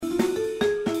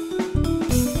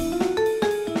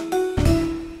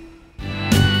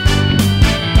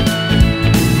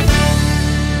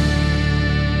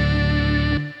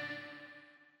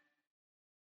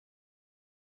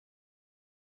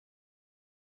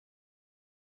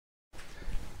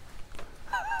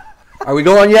Are we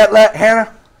going yet,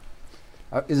 Hannah?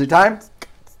 Is it time?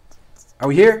 Are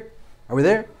we here? Are we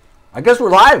there? I guess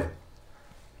we're live.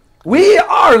 We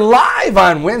are live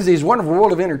on Wednesday's Wonderful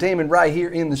World of Entertainment right here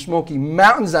in the Smoky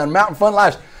Mountains on Mountain Fun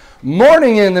Lives.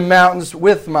 Morning in the Mountains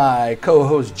with my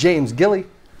co-host James Gilly.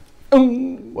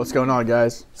 What's going on,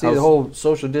 guys? See the whole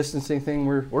social distancing thing?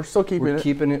 We're still keeping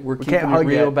it. We're keeping it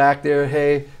real back there.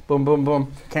 Hey, boom, boom,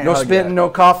 boom. No spitting, no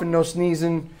coughing, no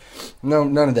sneezing. No,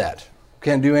 none of that.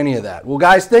 Can't do any of that. Well,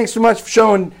 guys, thanks so much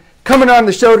for coming on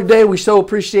the show today. We so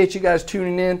appreciate you guys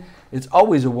tuning in. It's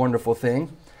always a wonderful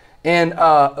thing. And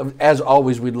as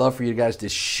always, we'd love for you guys to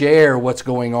share what's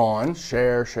going on.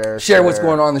 Share what's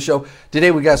going on in the show. Today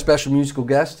we got a special musical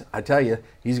guest. I tell you,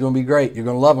 he's going to be great. You're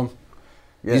going to love him.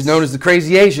 Yes. He's known as the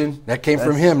Crazy Asian. That came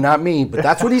from him, not me. But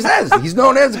that's what he says. He's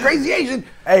known as the Crazy Asian.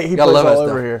 Hey, he plays all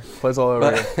over here. Plays all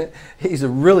over here. He's a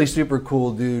really super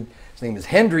cool dude. His name is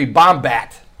Hendry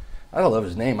Bombat. I don't love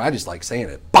his name. I just like saying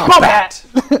it. Bombat.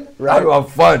 Right. I have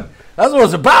fun. That's what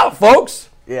it's about, folks.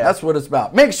 Yeah. That's what it's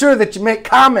about. Make sure that you make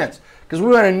comments because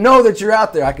we want to know that you're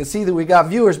out there. I can see that we got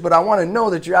viewers, but I want to know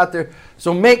that you're out there.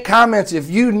 So make comments if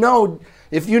you know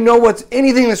what's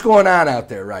anything that's going on out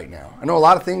there right now. I know a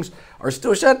lot of things are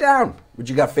still shut down, but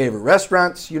you got favorite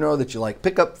restaurants, that you like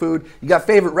pick up food. You got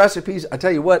favorite recipes. I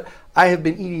tell you what, I have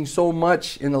been eating so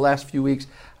much in the last few weeks.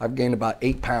 I've gained about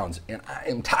 8 pounds, and I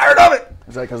am tired of it.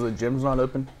 Is that because the gym's not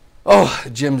open? Oh,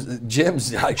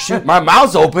 gyms, like, shoot, my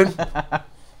mouth's open.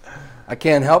 I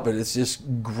can't help it. It's just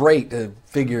great to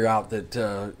figure out that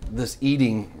this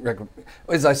eating,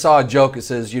 as I saw a joke, it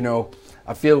says,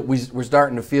 I feel we're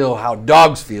starting to feel how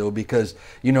dogs feel because,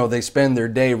 they spend their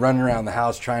day running around the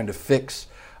house trying to fix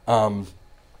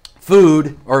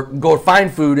food or go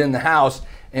find food in the house,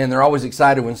 and they're always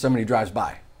excited when somebody drives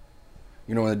by.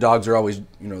 When the dogs are always,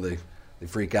 they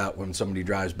freak out when somebody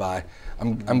drives by.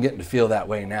 I'm getting to feel that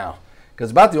way now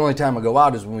because about the only time I go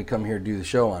out is when we come here to do the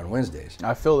show on Wednesdays.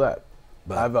 I feel that.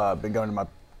 But I've been going to my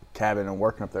cabin and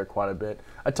working up there quite a bit.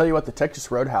 I tell you what, the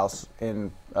Texas Roadhouse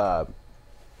in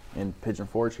Pigeon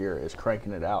Forge here is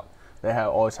cranking it out. They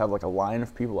always have like a line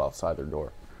of people outside their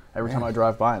door. Every time I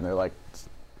drive by them, they're like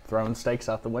throwing steaks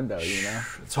out the window,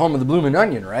 It's home of the Bloomin'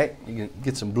 Onion, right? You can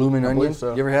get some Bloomin' Onion.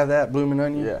 So. You ever have that, Bloomin'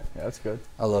 Onion? Yeah, that's good.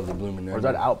 I love the Bloomin' Onion. Or is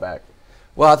that Outback?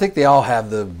 Well, I think they all have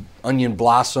the onion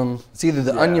blossom. It's either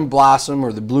the onion blossom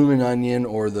or the Bloomin' Onion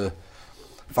or the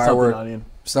firework.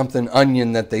 Something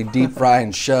onion that they deep fry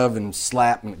and shove and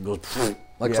slap and it goes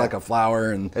looks like a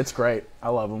flower. And it's great. I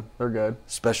love them. They're good.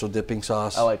 Special dipping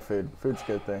sauce. I like food. Food's a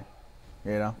good thing.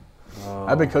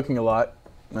 I've been cooking a lot,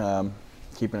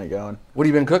 keeping it going. What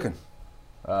have you been cooking?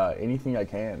 Anything I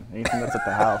can. Anything that's at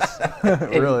the house.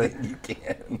 Really. Anything you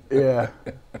can. Yeah.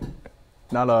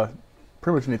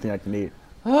 Pretty much anything I can eat.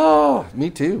 Oh, me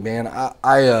too, man.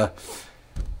 I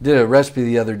did a recipe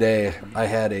the other day. I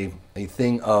had a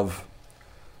thing of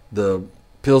the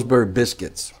Pillsbury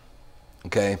biscuits,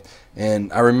 okay?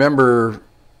 And I remember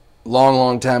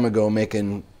long time ago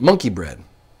making monkey bread.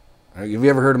 Have you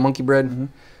ever heard of monkey bread? Mm-hmm.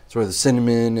 It's where the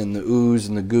cinnamon and the ooze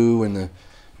and the goo and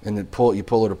you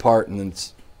pull it apart and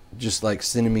it's just like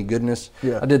cinnamon goodness.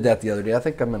 Yeah. I did that the other day. I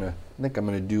think I'm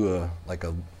gonna do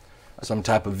some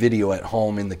type of video at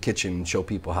home in the kitchen and show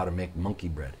people how to make monkey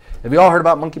bread. Have you all heard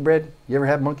about monkey bread? You ever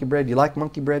had monkey bread? You like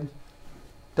monkey bread?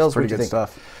 Tell us what you think. Pretty good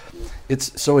stuff.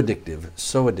 It's so addictive,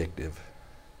 so addictive.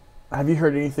 Have you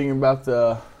heard anything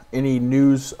about any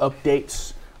news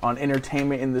updates on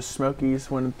entertainment in the Smokies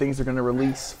when things are going to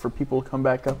release for people to come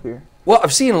back up here? Well,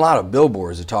 I've seen a lot of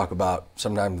billboards that talk about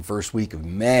sometime the first week of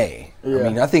May. Yeah. I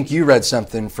mean, I think you read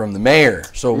something from the mayor.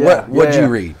 So what'd you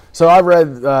read? So I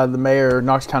read the mayor,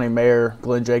 Knox County Mayor,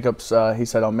 Glenn Jacobs, he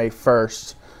said on May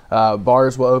 1st,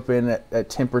 bars will open at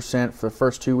 10% for the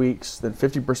first 2 weeks, then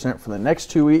 50% for the next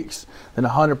 2 weeks, then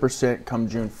 100% come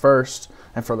June 1st.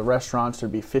 And for the restaurants,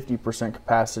 there'd be 50%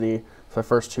 capacity for the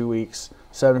first 2 weeks,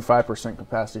 75%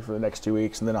 capacity for the next 2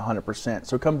 weeks, and then 100%.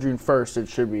 So come June 1st, it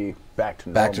should be back to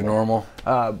normal. Back to normal.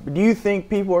 Do you think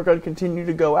people are going to continue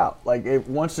to go out? Like,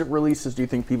 once it releases, do you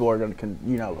think people are going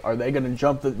to, are they going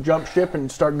to jump ship and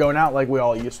start going out like we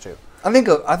all used to? I think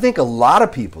a lot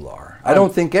of people are. I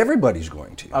don't think everybody's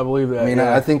going to. I believe that. I mean,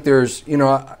 I think there's,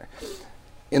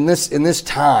 in this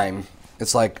time,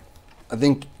 it's like, I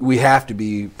think we have to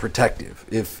be protective.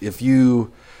 If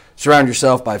you surround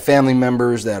yourself by family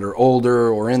members that are older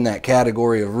or in that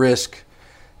category of risk,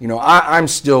 I'm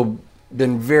still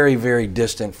been very, very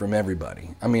distant from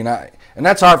everybody. I mean, and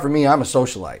that's hard for me. I'm a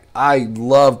socialite. I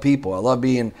love people. I love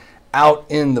being out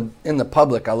in the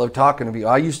public. I love talking to people.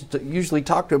 I used to usually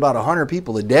talk to about 100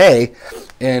 people a day,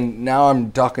 and now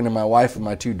I'm talking to my wife and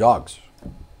my 2 dogs.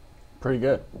 Pretty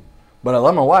good. But I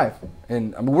love my wife,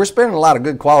 and I mean, we're spending a lot of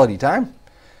good quality time.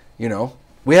 You know,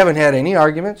 we haven't had any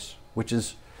arguments, which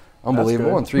is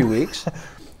unbelievable in 3 weeks.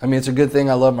 I mean, it's a good thing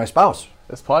I love my spouse.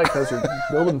 It's probably because you're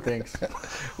building things.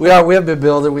 We have been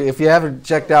building. If you haven't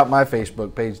checked out my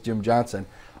Facebook page, Jim Johnson,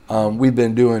 we've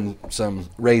been doing some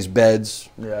raised beds.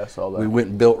 Yeah, I saw that. We went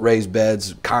and built raised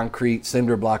beds, concrete,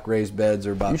 cinder block raised beds.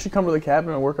 Are about. You should come to the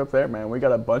cabin and work up there, man. We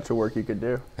got a bunch of work you could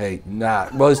do. Hey,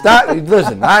 well, it's not.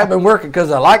 Listen, I haven't been working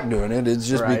because I like doing it. It's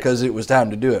just Right. because it was time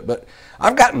to do it. But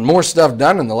I've gotten more stuff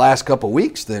done in the last couple of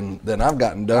weeks than I've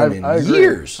gotten done in agree.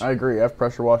 years. I agree. I've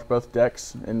pressure washed both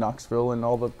decks in Knoxville and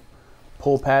all the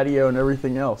pool patio and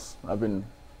everything else. I've been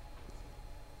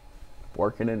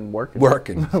working and working.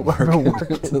 Working.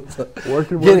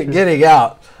 Working. Getting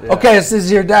out. Yeah. Okay, this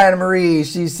is here Diana Marie.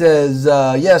 She says,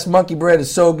 yes, monkey bread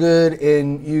is so good,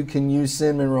 and you can use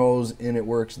cinnamon rolls, and it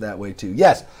works that way too.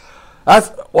 Yes. I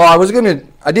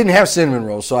didn't have cinnamon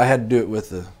rolls, so I had to do it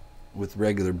with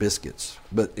regular biscuits.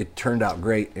 But it turned out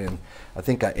great, and I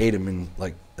think I ate them in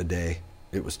like a day.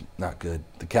 It was not good.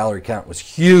 The calorie count was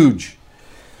huge.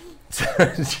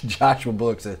 Joshua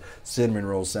Bullock said, cinnamon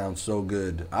rolls sound so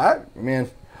good. Man.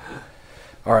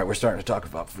 All right, we're starting to talk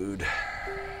about food.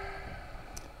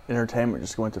 Entertainment,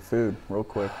 just going to food real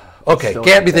quick. Okay, Still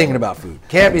can't be thinking about food.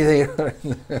 Can't be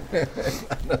thinking.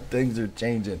 Things are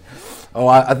changing. Oh,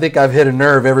 I think I've hit a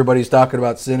nerve. Everybody's talking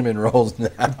about cinnamon rolls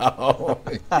now.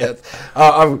 Yes,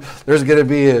 there's going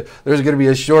to be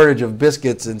a shortage of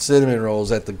biscuits and cinnamon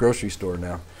rolls at the grocery store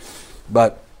now.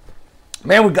 But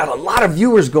man, we've got a lot of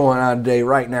viewers going on today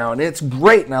right now, and it's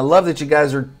great. And I love that you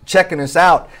guys are checking us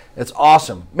out. It's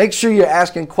awesome. Make sure you're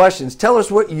asking questions. Tell us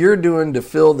what you're doing to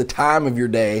fill the time of your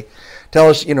day. Tell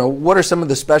us, what are some of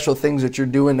the special things that you're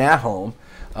doing at home,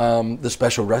 the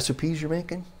special recipes you're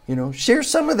making. Share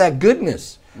some of that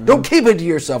goodness. Mm-hmm. Don't keep it to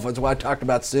yourself. That's why I talked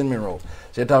about cinnamon rolls.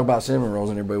 See, I talk about cinnamon rolls,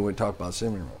 and everybody would talk about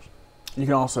cinnamon rolls. You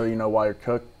can also, while you're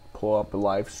cooking, pull up a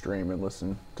live stream and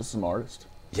listen to some artists.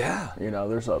 Yeah.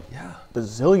 There's a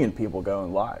bazillion people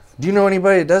going live. Do you know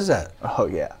anybody that does that? Oh,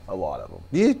 yeah, a lot of them.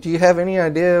 Do you have any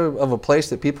idea of a place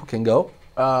that people can go?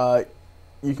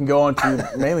 You can go onto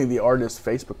mainly the artist's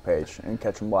Facebook page and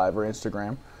catch them live, or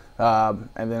Instagram. And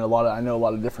then I know a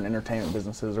lot of different entertainment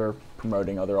businesses are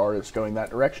promoting other artists going that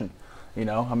direction.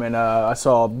 I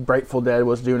saw Grateful Dead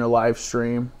was doing a live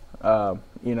stream, and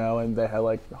they had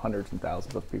like hundreds and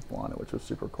thousands of people on it, which was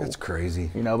super cool. It's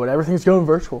crazy. But everything's going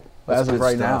virtual That's as of good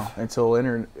right stuff. now until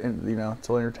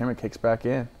entertainment kicks back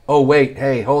in. Oh, wait.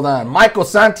 Hey, hold on. Michael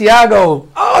Santiago.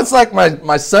 Oh, it's like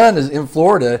my son is in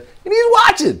Florida, and he's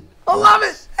watching. I love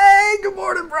it. Hey, good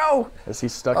morning, bro. Is he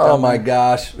stuck Oh, down my there?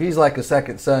 gosh. He's like a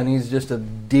second son. He's just a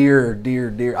dear.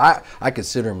 I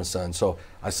consider him a son, so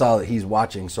I saw that he's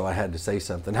watching, so I had to say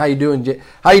something. How you doing?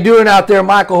 How you doing out there,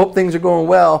 Michael? Hope things are going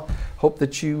well. Hope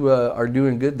that you are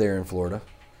doing good there in Florida.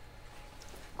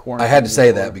 I had to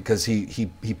say that because he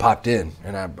popped in,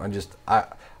 and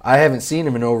I haven't seen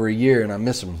him in over a year, and I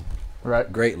miss him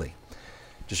greatly.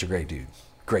 Just a great dude.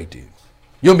 Great dude.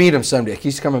 You'll meet him someday.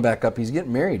 He's coming back up. He's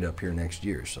getting married up here next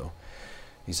year, so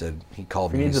he said he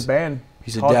called me. He needs a band.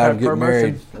 He said, "Dad, I'm getting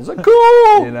married." I was like,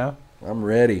 "Cool." I'm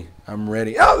ready.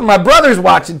 Oh, my brother's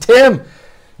watching. Tim,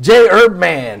 J.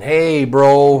 Erbman. Hey,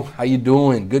 bro, how you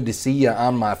doing? Good to see you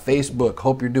on my Facebook.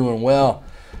 Hope you're doing well.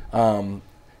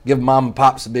 Give mom and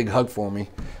pops a big hug for me,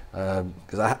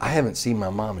 because I haven't seen my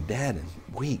mom and dad in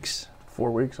weeks. 4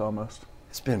 weeks almost.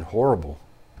 It's been horrible.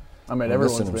 Everyone's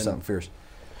missing them been something fierce.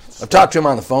 I've talked to him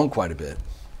on the phone quite a bit.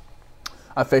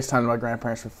 I FaceTimed my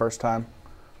grandparents for the first time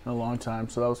in a long time,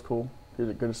 so that was cool.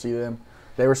 Good to see them.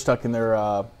 They were stuck in their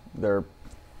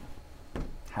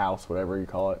house, whatever you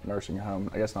call it, nursing home.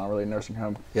 I guess not really a nursing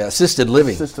home. Yeah, assisted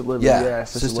living. Assisted living, Yeah,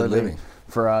 assisted living.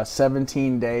 For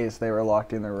 17 days, they were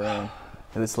locked in their room,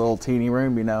 in this little teeny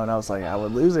room, and I was like, I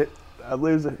would lose it. I'd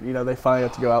lose it. They finally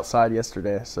got to go outside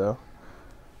yesterday, so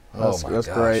that's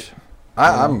great.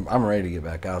 I'm ready to get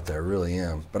back out there. I really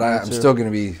am. But I'm still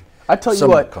going to be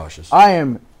somewhat cautious. I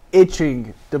am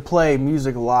itching to play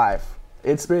music live.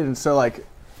 It's been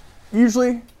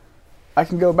usually I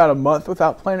can go about a month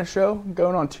without playing a show.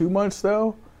 Going on 2 months,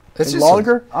 though, and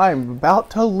longer, I'm about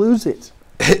to lose it.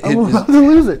 I'm about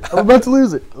to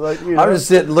lose it. I'm just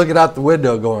sitting looking out the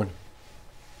window going,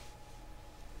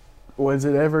 when's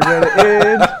it ever going to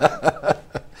end?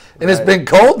 And it's been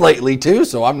cold lately, too,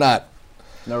 so I'm not.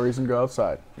 No reason to go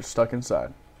outside. You're stuck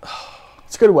inside.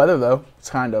 It's good weather, though. It's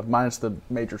kind of, minus the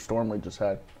major storm we just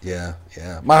had. Yeah.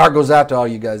 My heart goes out to all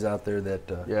you guys out there that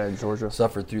in Georgia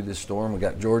suffered through this storm. We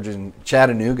got Georgia and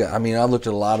Chattanooga. I looked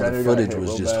at a lot of the footage. It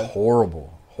was just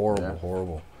horrible.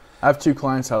 Horrible. I have 2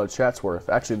 clients out of Chatsworth.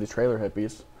 Actually, the trailer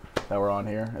hippies. that were on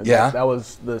here. And Yeah. that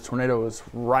was the tornado was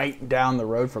right down the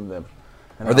road from them.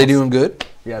 And Are they doing good?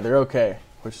 Yeah, they're okay,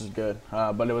 which is good.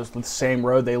 But it was the same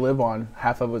road they live on.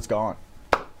 Half of it's gone.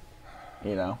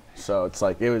 You know, so it's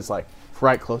like it was like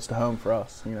right close to home for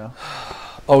us. You know.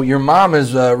 Oh, your mom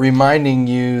is reminding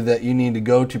you that you need to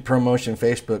go to Promotion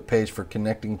Facebook page for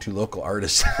connecting to local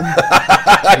artists.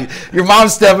 Your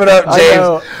mom's stepping up, James. I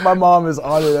know. My mom is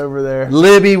on it over there.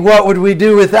 Libby, what would we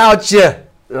do without you?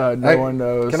 No one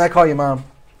knows. Can I call you mom?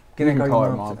 You can call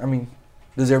her you mom. I mean,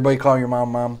 does everybody call your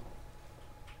mom?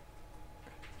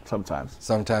 Sometimes.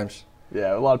 Sometimes.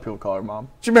 Yeah, a lot of people call her mom.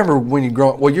 Do you remember when you grow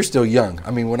up? Well, you're still young.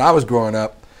 I mean, when I was growing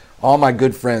up, all my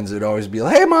good friends would always be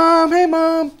like, hey,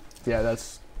 mom. Yeah,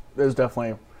 there's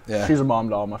definitely. Yeah. She's a mom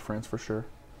to all my friends for sure.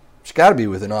 She's got to be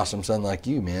with an awesome son like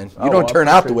you, man. You Oh, don't well, turn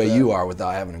I out the appreciate way that. you are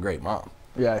without having a great mom.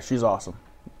 Yeah, she's awesome.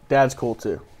 Dad's cool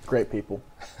too. Great people.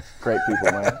 Great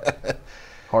people, man.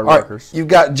 Hard All right, workers. you've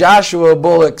got Joshua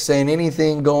Bullock saying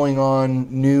anything going on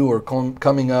new or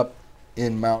coming up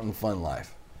in Mountain Fun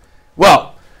Life.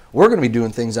 Well, we're going to be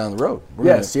doing things on the road.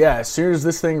 Yes, yeah. As soon as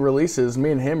this thing releases,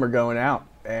 me and him are going out,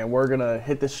 and we're gonna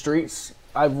hit the streets.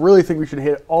 I really think we should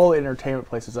hit all the entertainment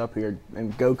places up here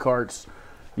and go-karts.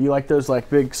 You like those like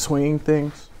big swinging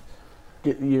things?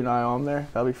 Get you and I on there.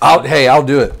 That'll be fun. I'll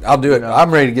do it. I'll do it. know.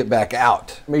 I'm ready to get back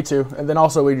out. Me too. And then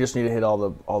also we just need to hit all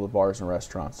the bars and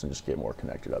restaurants and just get more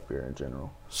connected up here in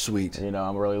general. Sweet. You know,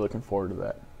 I'm really looking forward to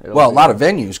that. Well, a lot of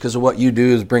venues, because of what you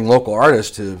do is bring local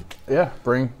artists to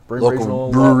bring local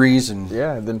regional, breweries and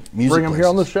and then music bring them here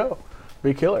on the places. show.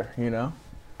 Be killer, you know.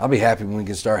 I'll be happy when we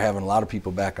can start having a lot of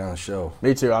people back on the show.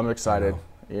 Me too. I'm excited.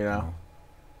 You know.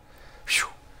 Phew.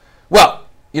 Well,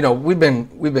 you know, we've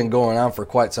been going on for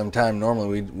quite some time.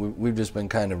 Normally, we've just been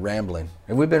kind of rambling.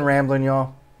 Have we been rambling,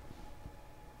 y'all?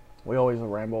 We always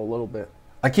ramble a little bit.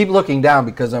 I keep looking down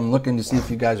because I'm looking to see if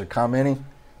you guys are commenting.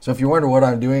 So if you wonder what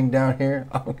I'm doing down here,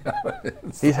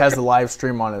 He has the live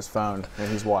stream on his phone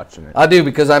and he's watching it I do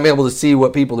because I'm able to see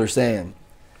what people are saying.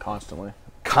 constantly.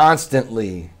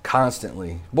 Constantly.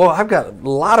 Well, I've got a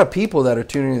lot of people that are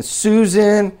tuning in.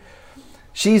 Susan,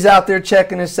 she's out there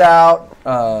checking us out.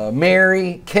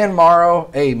 Mary, Ken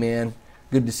Morrow, hey man,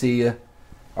 good to see you.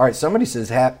 All right, somebody says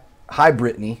hi,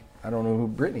 Brittany. I don't know who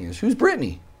Brittany is. Who's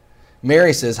Brittany?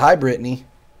 Mary says hi, Brittany.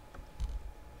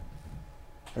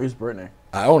 Who's Brittany?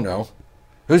 I don't know.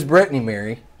 Who's Brittany,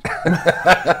 Mary?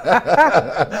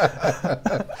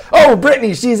 Oh,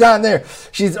 Brittany, she's on there.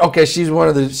 She's one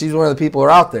of the people who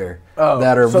are out there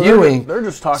that are so viewing. They're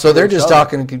just talking. So they're to each just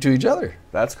other. talking to each other.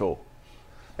 That's cool.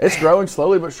 It's growing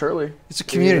slowly but surely. It's a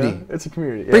community. Yeah, it's a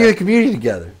community. Bringing Yeah. the community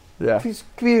together. Yeah. Please,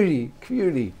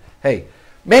 community. Hey,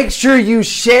 make sure you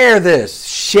share this.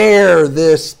 Share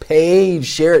this page.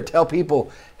 Share it. Tell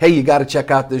people, hey, you got to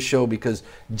check out this show because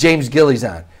James Gillies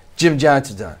on. Jim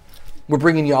Johnson's on. We're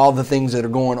bringing you all the things that are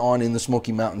going on in the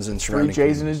Smoky Mountains and 3 surrounding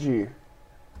J's and a communities. G.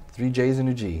 3 J's and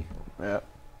a G. Yeah.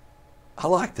 I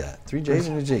like that. 3 J's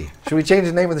and a G. Should we change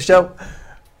the name of the show?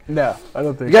 No, I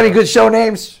don't think. You got any good show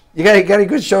names? You got any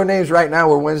good show names right now?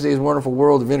 We're Wednesday's Wonderful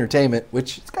World of Entertainment,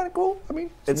 which is kind of cool. I mean,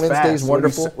 It's Wednesday's fast.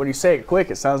 Wonderful. When you say it quick,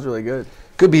 it sounds really good.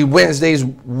 Could be Wednesday's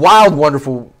Wild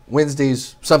Wonderful.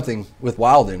 Wednesday's something with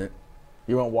wild in it.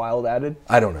 You want wild added?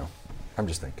 I don't know. I'm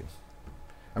just thinking.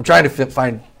 I'm trying to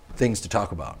find things to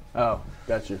talk about Oh,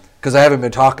 got you. because I haven't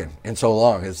been talking in so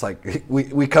long. It's like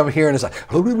we come here and it's like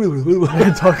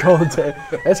Talk all the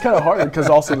day. It's kind of hard because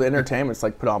also the entertainment's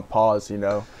like put on pause, you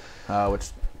know, which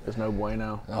is no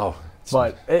bueno. oh,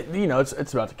 But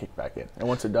it's about to kick back in, and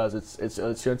once it does, it's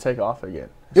going to take off again.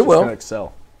 It's It just will. going to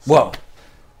excel. well,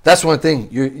 that's one thing.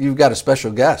 You've got a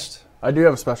special guest. I do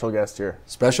have a special guest here.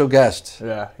 Special guest.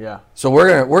 Yeah. So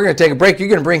we're gonna take a break. You're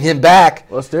gonna bring him back.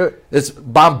 Let's do it. It's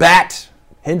Bombat.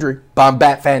 Hendry.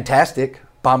 Bombat Fantastic.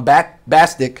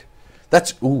 Bombastic.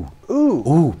 That's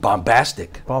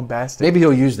bombastic. Bombastic. Maybe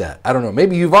he'll use that. I don't know.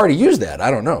 Maybe you've already used that.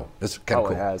 I don't know. It's kind of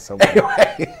Probably cool. has somewhere.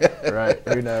 Anyway, Right.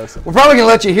 Who knows? we're probably gonna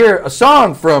let you hear a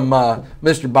song from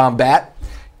Mr. Bombat,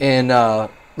 and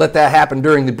let that happen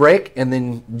during the break, and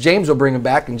then James will bring him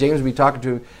back, and James will be talking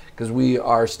to because we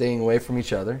are staying away from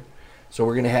each other. So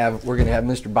we're gonna have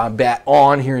Mr. Bombat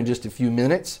on here in just a few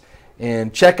minutes.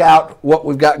 And check out what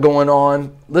we've got going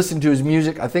on. Listen to his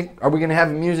music. I think, are we going to have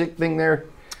a music thing there?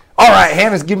 All right,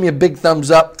 Hannah's giving me a big thumbs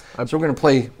up. So we're going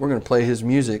to play his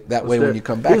music. That way when you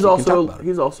come back, he's you also can talk about it.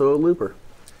 he's also a looper.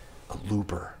 A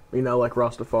looper. You know, like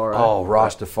Rastafari. Oh,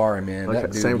 Rastafari, man. Like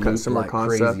that dude same looped similar like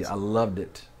concept. crazy. I loved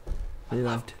it. I You know.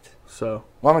 loved it. So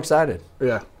Well, I'm excited.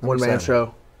 yeah, one man excited.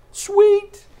 show.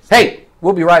 Sweet. Hey,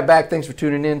 we'll be right back. Thanks for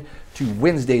tuning in to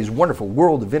Wednesday's Wonderful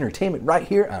World of Entertainment right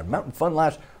here on Mountain Fun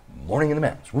Life's Morning in the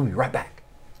Mountains. We'll be right back.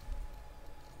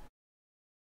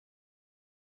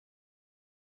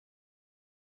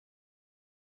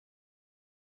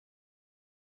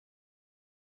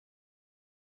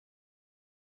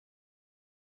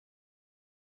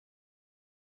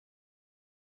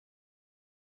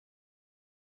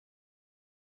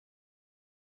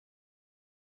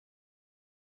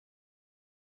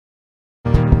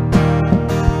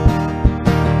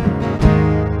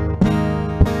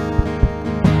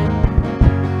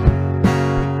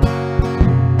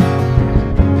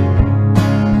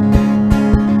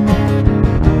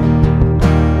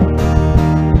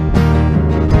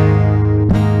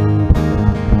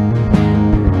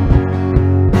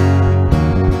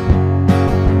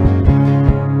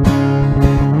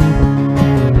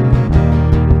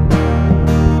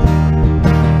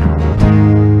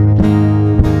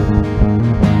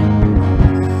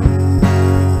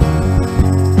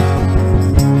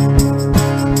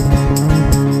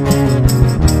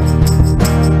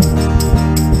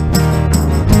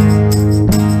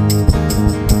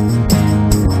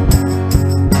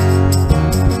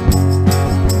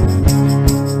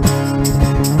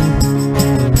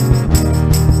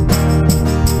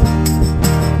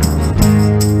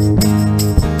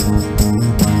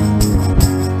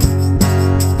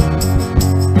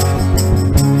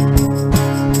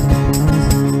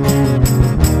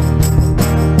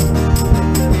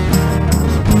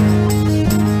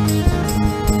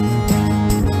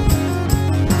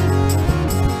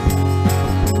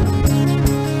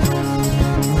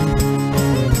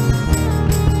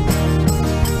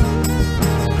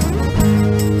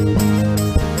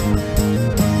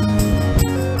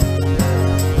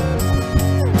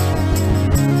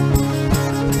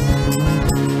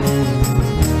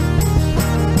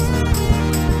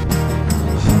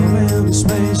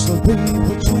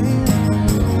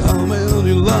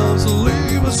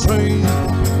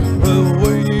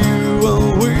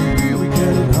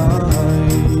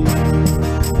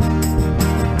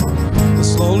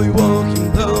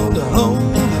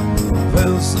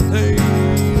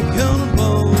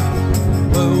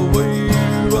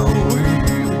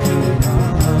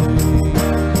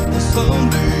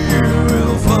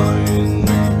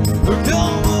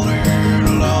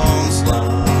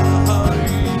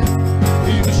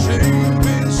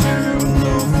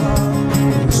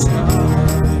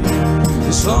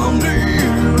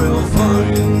 will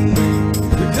find me.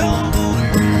 Come on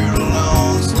in a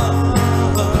long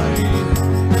slide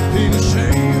in a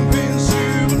champagne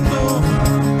supernova,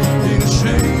 in a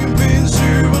champagne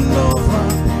supernova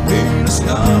in the sky.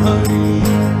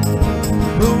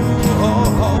 Oh,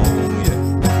 oh, oh, yeah.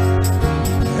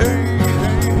 Hey,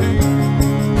 hey, hey.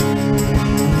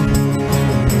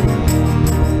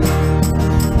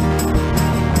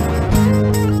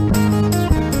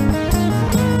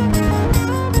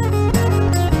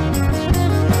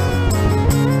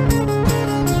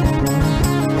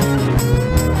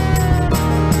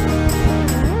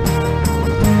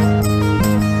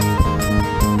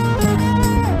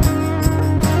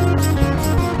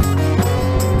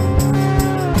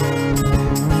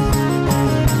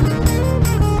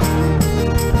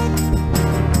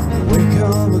 Wake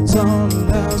up at dawn and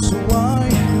that's why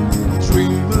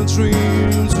dream a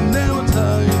dream to never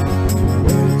die.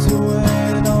 Wait to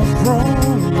end up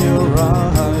from your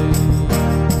eye.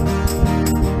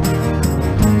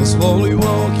 And slowly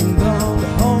walking down the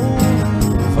hall,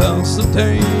 felt the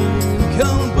day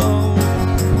come about.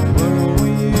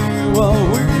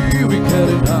 We get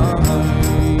it high.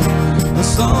 And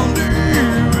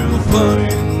someday we'll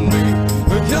find me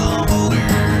a couple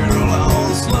little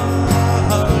long slide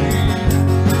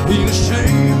in a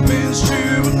champagne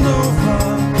supernova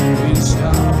in the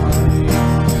sky.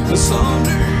 And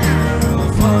someday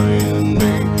we'll find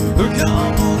me a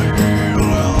couple little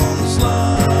long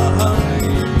slide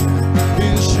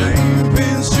in a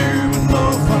champagne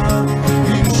supernova,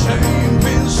 in a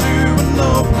champagne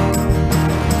supernova.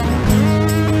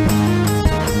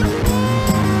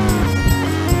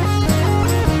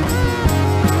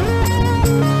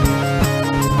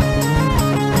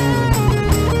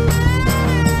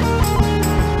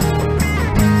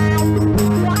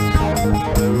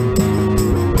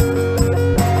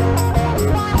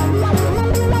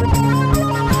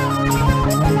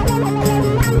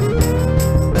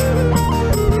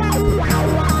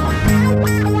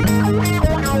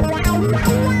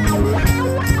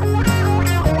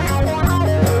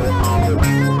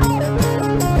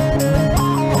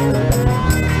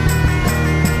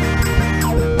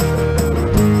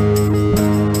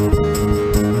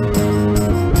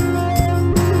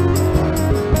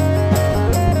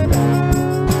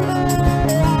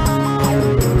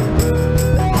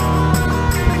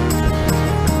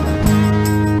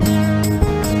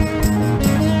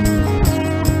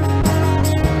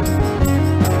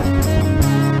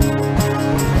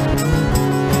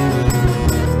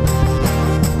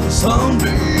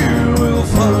 Someday you will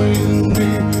find me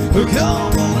a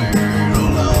couple little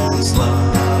long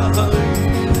slide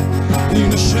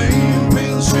in a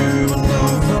champagne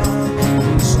supernova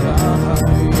in the sky.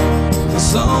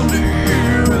 Someday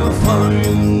you will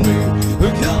find me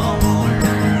a couple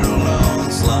little long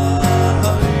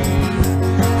slide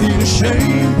in a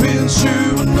champagne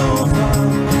supernova,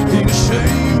 in a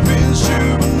champagne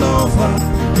supernova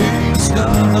in the sky.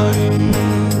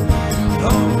 Oh,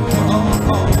 oh,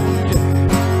 oh.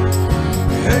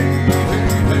 Hey, hey,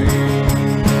 hey.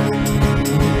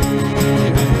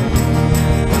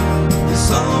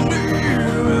 Someday you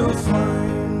will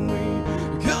find me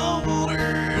a couple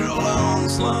little long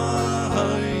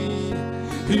slide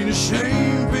in a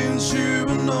champagne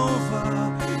supernova,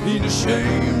 in a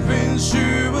champagne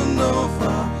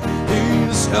supernova in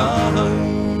the sky.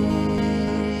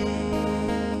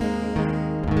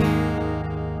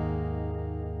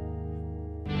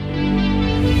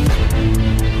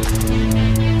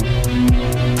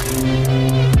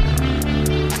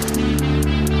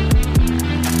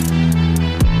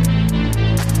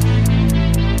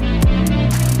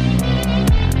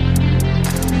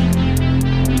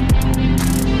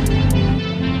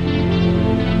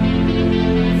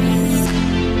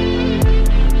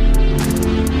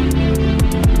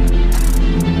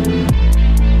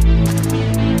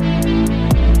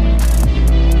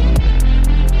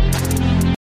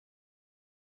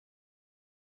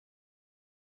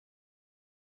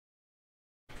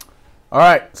 All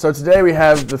right, so today we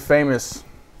have the famous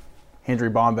Hendry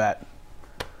Bombat,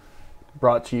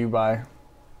 brought to you by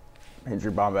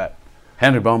Hendry Bombat.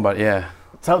 Hendry Bombat, yeah.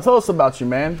 Tell us about you,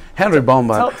 man. Hendry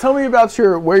Bombat. Tell me about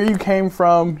where you came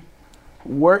from,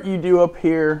 what you do up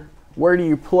here, where do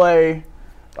you play?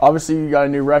 Obviously, you got a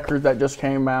new record that just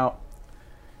came out.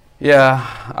 Yeah,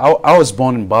 I was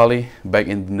born in Bali, back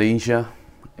in Indonesia.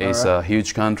 It's right. a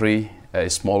huge country, a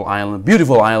small island,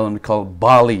 beautiful island called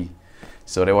Bali.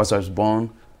 So that was I was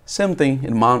born. Same thing in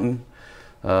the mountain.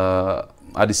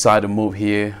 I decided to move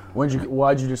here.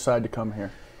 Why'd you decide to come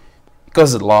here?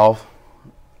 Because of love.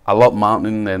 I love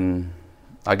mountain and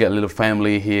I get a little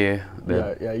family here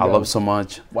that you I got love so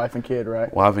much. wife and kid,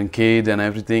 right? Wife and kid and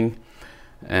everything.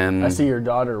 And I see your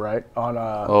daughter right on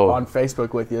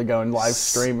Facebook with you, going live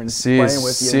streaming, playing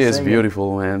with you. She and is singing.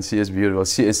 beautiful, man. She is beautiful.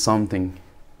 She is something.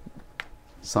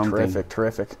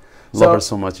 Terrific. Love her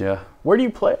so much, yeah. Where do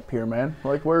you play up here, man?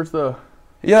 Like, where's the?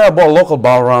 Yeah, I bought a local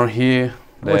bar around here.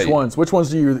 Which ones? Which ones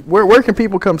do you? Where can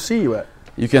people come see you at?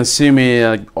 You can see me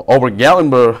over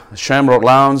Gatlinburg, Shamrock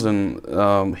Lounge,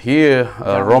 and here,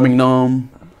 Roaming Gnome,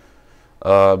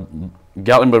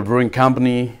 Gatlinburg Brewing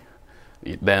Company.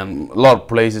 Then a lot of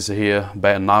places here,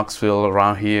 back in Knoxville,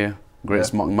 around here, Great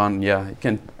Smoky Mountain. Yeah, you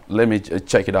can let me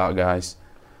check it out, guys.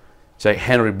 Check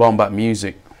Henry Bombat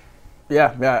Music.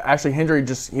 Yeah. Actually, Hendry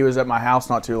he was at my house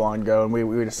not too long ago, and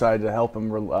we decided to help him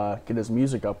get his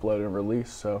music uploaded and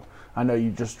released. So I know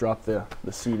you just dropped the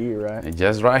CD, right? It's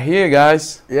just right here,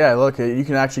 guys. Yeah, look, you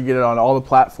can actually get it on all the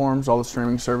platforms, all the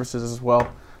streaming services as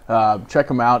well.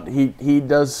 Check him out. He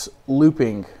does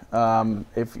looping. Have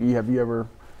you ever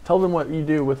tell them what you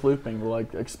do with looping?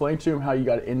 Like, explain to him how you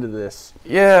got into this.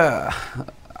 Yeah,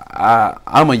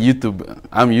 I'm a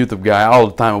YouTube guy all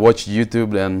the time. I watch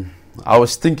YouTube, and I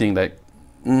was thinking like,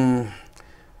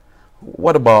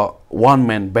 what about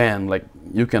one-man band? Like,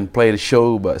 you can play the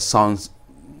show, but it sounds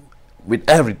with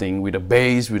everything, with the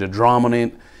bass, with the drum on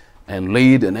it, and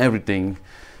lead and everything.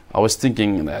 I was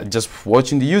thinking that just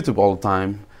watching the YouTube all the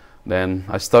time. Then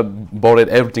I bought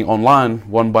everything online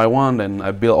one by one, and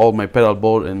I built all my pedal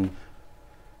board and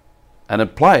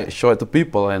apply it, show it to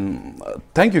people. And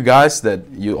thank you guys that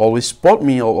you always support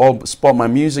me, or support my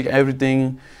music,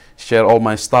 everything, share all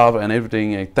my stuff and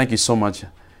everything. And thank you so much.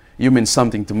 You mean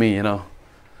something to me, you know.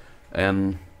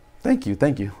 And thank you.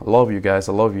 I love you guys.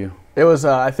 I love you. It was,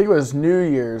 I think it was New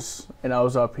Year's, and I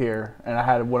was up here, and I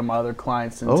had one of my other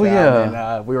clients in town,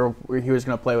 yeah. and he was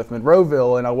going to play with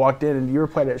Monroeville, and I walked in, and you were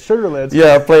playing at Sugarland.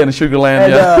 Yeah, I play in Sugarland.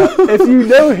 And Yeah. if you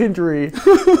know Hendry,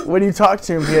 when you talk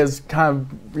to him, he has kind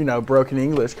of, broken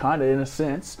English, kind of in a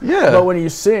sense. Yeah. But when you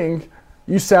sing,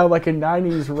 you sound like a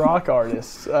 '90s rock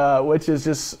artist, which is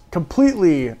just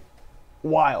completely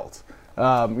wild.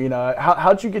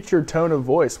 How'd you get your tone of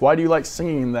voice? Why do you like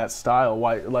singing in that style?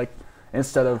 Why, like,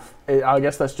 instead of, I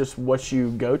guess that's just what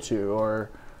you go to, or?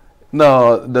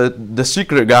 No, the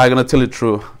secret guy, I'm gonna tell you the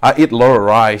truth. I eat a lot of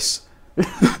rice.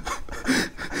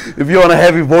 If you want a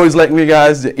heavy voice like me,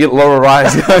 guys, eat a lot of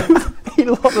rice. Eat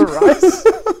a lot of rice?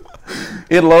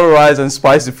 Eat a lot of rice and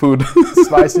spicy food.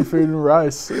 Spicy food and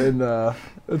rice, and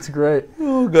that's great.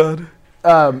 Oh, God.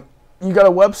 You got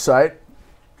a website.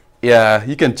 Yeah,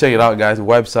 you can check it out, guys. The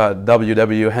website,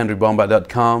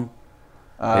 www.henrybombat.com.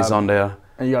 It's on there.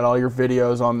 And you got all your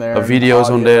videos on there. The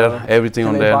videos on there, everything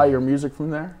on there. Can they buy your music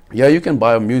from there? Yeah, you can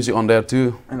buy music on there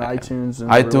too. And iTunes and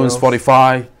iTunes,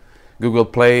 Spotify, Google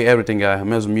Play, everything, guys.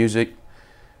 Amazon Music.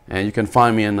 And you can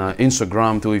find me on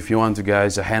Instagram too if you want to,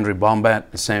 guys. Henry Bombat,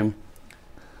 the same.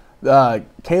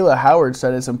 Kayla Howard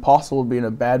said it's impossible to be in a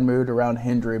bad mood around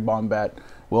Hendry Bombat.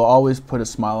 Will always put a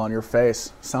smile on your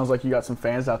face. Sounds like you got some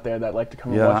fans out there that like to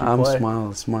come and watch you play. Yeah,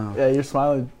 I'm smile. Yeah, you're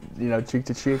smiling, cheek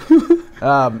to cheek.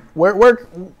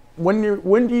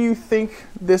 When do you think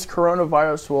this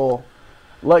coronavirus will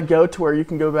let go to where you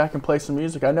can go back and play some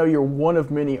music? I know you're one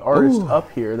of many artists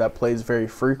up here that plays very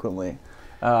frequently.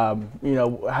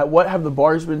 What have the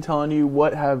bars been telling you?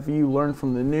 What have you learned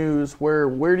from the news? Where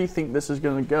do you think this is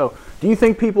going to go? Do you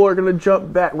think people are going to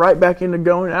jump right back into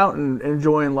going out and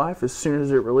enjoying life as soon as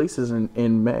it releases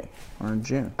in May or in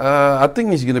June? I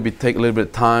think it's going to take a little bit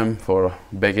of time for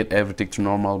get everything to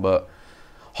normal, but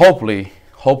hopefully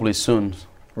soon.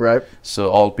 Right. So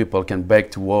all people can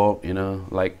back to work,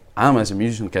 like I'm as a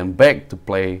musician can back to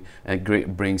play and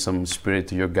bring some spirit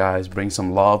to your guys, bring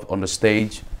some love on the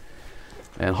stage.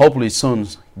 And hopefully soon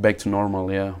back to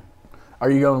normal, yeah. Are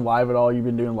you going live at all? You've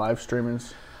been doing live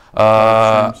streamings?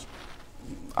 I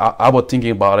was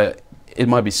thinking about it. It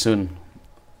might be soon.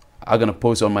 I'm going to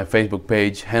post on my Facebook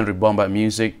page, Henry Bombat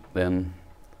Music. Then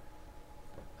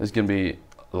it's going to be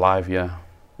live, yeah.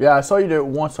 Yeah, I saw you do it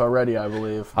once already, I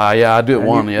believe. Yeah, I do it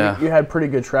and yeah. You had pretty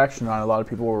good traction on it. A lot of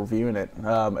people were reviewing it.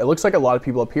 It looks like a lot of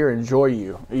people up here enjoy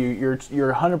you. You're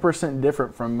 100%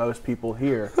 different from most people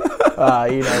here.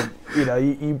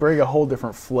 You bring a whole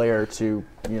different flair to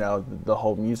the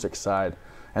whole music side,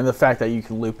 and the fact that you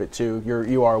can loop it too.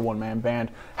 You are a one-man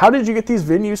band. How did you get these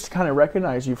venues to kind of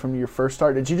recognize you from your first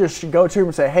start? Did you just go to them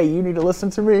and say, "Hey, you need to listen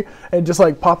to me," and just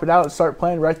like pop it out and start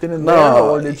playing right then and there,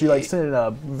 or did you like send it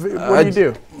up? What do you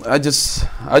do? I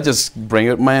just bring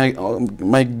it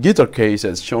my guitar case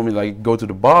and show me, like, go to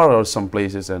the bar or some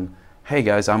places and, hey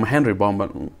guys, I'm Henry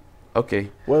Bombat. Okay.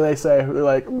 What do they say? They're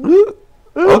like,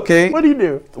 Okay. What do you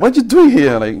do? What you doing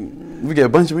here? Like, we get a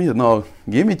bunch of music. No,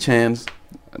 give me a chance.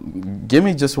 Give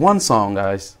me just one song,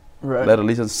 guys. Right. Let it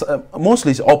listen.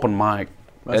 Mostly it's open mic.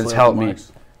 Mostly It's helped open me.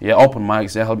 mics. Yeah, open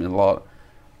mics. They helped me a lot.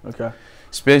 Okay.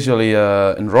 Especially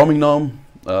in Romingham,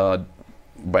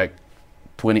 back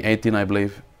 2018, I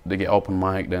believe. They get open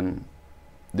mic. Then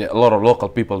a lot of local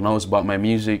people knows about my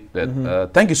music. That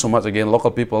thank you so much again,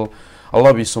 local people. I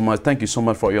love you so much. Thank you so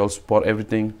much for your support,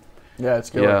 everything. Yeah, it's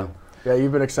good. Yeah, Yeah,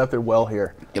 you've been accepted well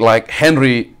here. like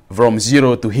Henry from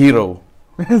zero to hero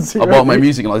See, about my right?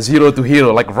 music, like zero to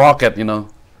hero, like rocket. You know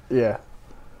Yeah.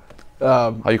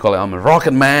 how you call it? I'm a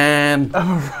rocket man.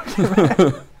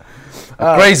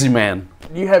 A crazy man.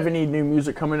 Do you have any new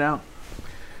music coming out?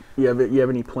 You have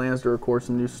any plans to record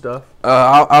some new stuff?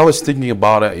 I was thinking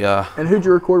about it. Yeah. And who'd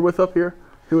you record with up here?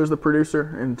 Who was the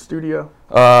producer in studio?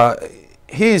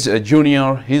 He's a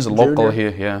junior. He's a local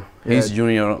Junior? here. Yeah, he's Yeah.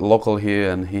 junior local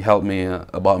here, and he helped me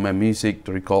about my music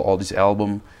to record all this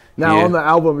album. Now here. on the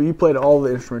album, you played all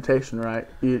the instrumentation, right?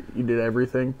 You did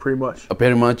everything pretty much.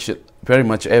 Pretty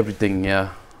much everything. Yeah,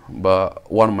 but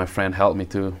one of my friend helped me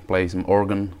to play some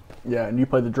organ, Yeah, and you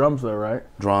played the drums though, right?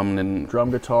 drum, and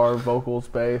Drum, guitar, vocals,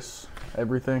 bass,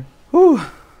 everything. whew,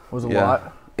 Was a yeah.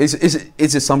 lot.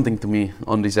 It's just something to me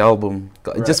on this album.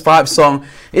 Right. Just 5 songs.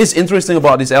 It's interesting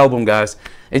about this album, guys.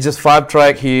 It's just 5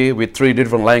 track here with 3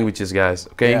 different languages, guys.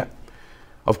 Okay. Yeah.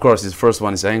 Of course, this first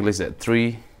one is English. At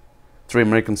 3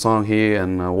 American song here,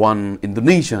 and 1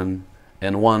 Indonesian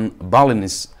and 1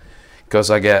 Balinese. Because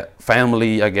I get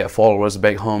family, I get followers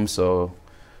back home, so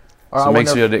Or I make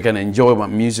wonder sure if- they can enjoy my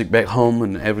music back home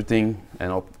and everything.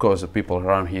 And of course, the people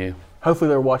around here. Hopefully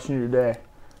they're watching you today.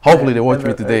 Hopefully, they And watch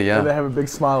me today. And they Yeah. have a big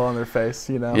smile on their face,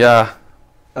 you know. Yeah.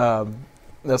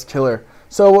 That's killer.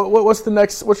 So what's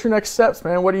your next steps,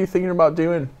 man? What are you thinking about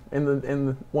doing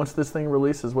once this thing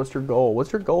releases? What's your goal?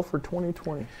 What's your goal for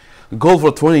 2020? Goal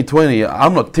for 2020.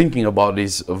 I'm not thinking about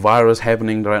this virus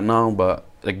happening right now, but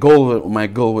my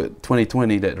goal with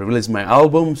 2020 that release my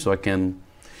album so I can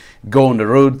go on the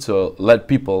road to let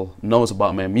people knows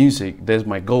about my music. That's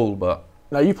my goal, but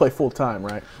Now you play full time,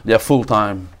 right? yeah, full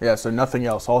time. Yeah, so nothing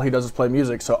else. All he does is play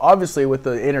music. So obviously, with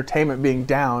the entertainment being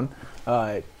down,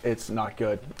 it's not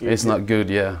good. It's not good.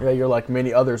 Yeah. Yeah, you're like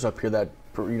many others up here that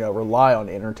rely on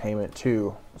entertainment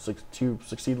to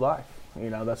succeed life.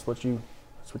 That's what you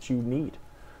need.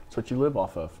 That's what you live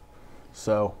off of.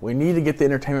 So we need to get the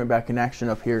entertainment back in action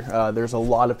up here. There's a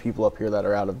lot of people up here that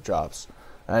are out of jobs,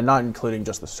 and not including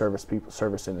just the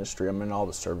service industry. I mean, all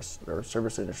the service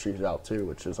industry is out too,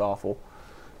 which is awful.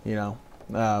 You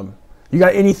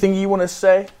got anything you want to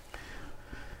say?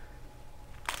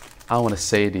 I want to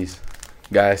say this,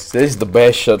 guys. This is the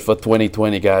best shot for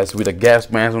 2020, guys, with a gas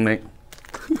mask on it.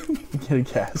 Get a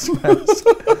gas mask.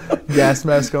 Gas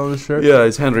mask on the shirt. Yeah,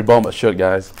 it's Henry Bombat shirt,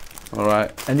 guys. All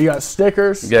right. And you got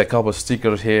stickers. You get a couple of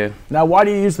stickers here. Now, why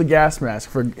do you use the gas mask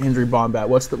for Henry Bombat?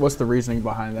 What's the reasoning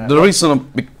behind that? The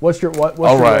reason What's your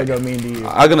All right. logo mean to you?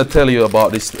 I'm gonna tell you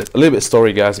about this a little bit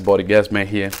story, guys, about the gas man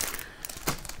here.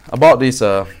 About this,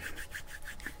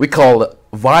 we call it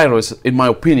virus. In my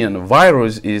opinion,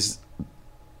 virus is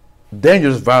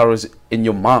dangerous virus in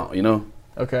your mouth.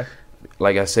 Okay.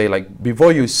 Like I say, like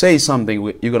before you say something,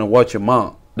 you're gonna watch your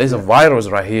mouth. There's a virus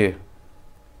right here.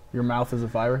 Your mouth is a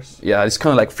virus. Yeah, it's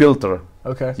kind of like filter.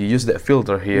 Okay. You use that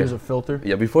filter here. Use a filter.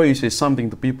 Yeah, before you say something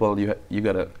to people, you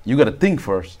gotta think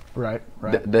first. Right.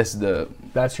 Right. That's the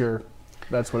That's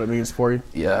what it means for you.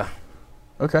 yeah.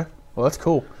 Okay. Well, that's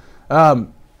cool.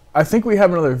 I think we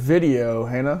have another video,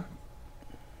 Hannah.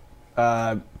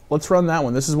 Let's run that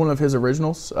one. This is one of his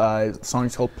originals. The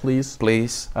song's called "Please."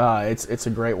 Please. It's a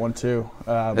great one too.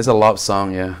 It's a love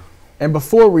song, yeah. And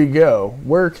before we go,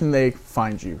 where can they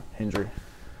find you, Hendry?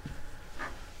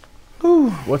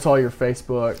 What's all your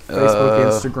Facebook,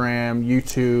 Instagram,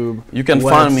 YouTube? You can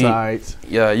find me. website?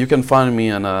 Yeah, you can find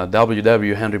me on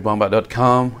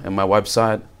www.henrybombat.com and my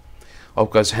website. Of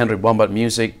course, Henry Bombat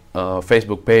Music,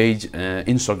 Facebook page,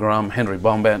 Instagram, Henry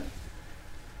Bombat,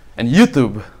 and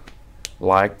YouTube.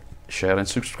 Like, share, and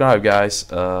subscribe, guys.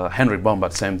 Henry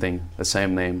Bombat, same thing, the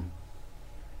same name.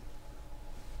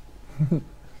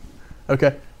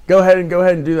 Okay, go ahead and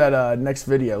do that next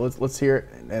video. Let's hear it,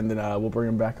 and then we'll bring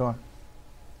him back on.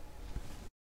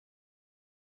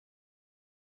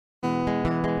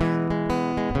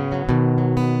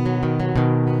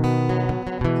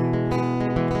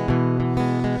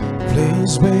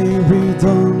 Please, baby,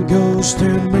 don't ghost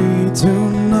me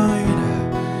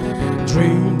tonight.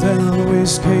 Dream that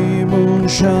whiskey,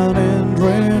 moonshine, and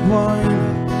red wine.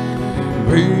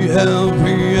 Be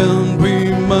happy and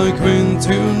be my queen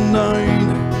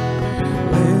tonight.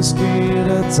 whiskey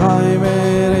the time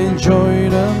and enjoy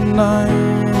the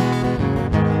night.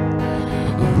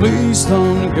 Please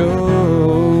don't go.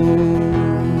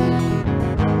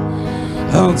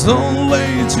 I don't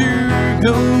let you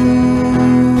go.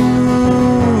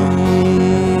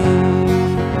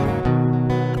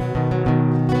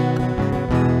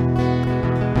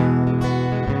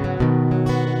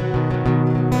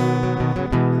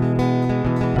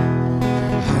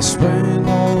 I spend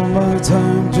all my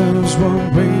time just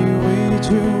want to be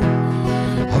with you.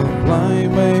 I'll play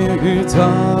my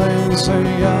guitar and say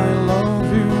I love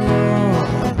you.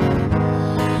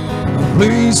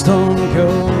 Please don't go.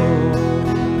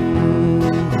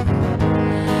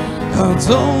 I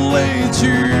don't let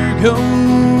you go.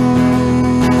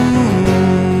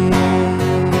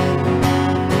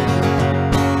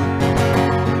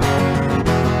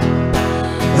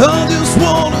 I just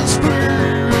wanna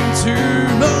scream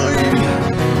tonight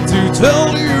to tell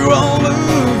you I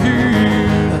love you.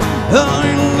 I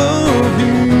love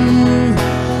you.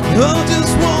 I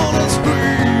just wanna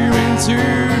scream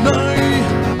tonight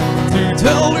to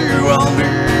tell you I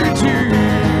need you.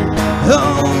 I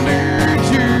need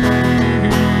you.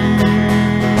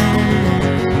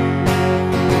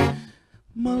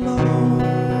 My love.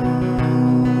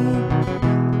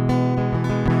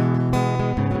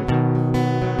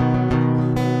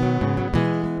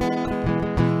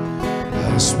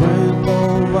 I spend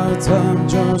all my time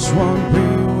just want to be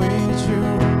with you.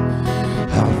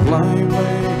 I play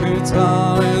my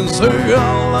guitar and say I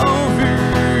love you.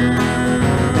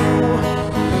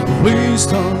 Please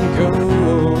don't go.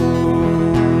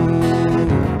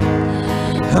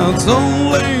 I don't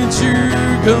let you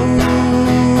go.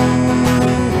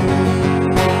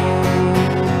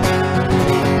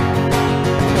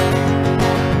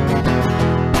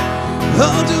 I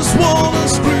just wanna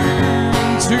scream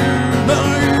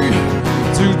tonight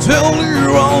to tell you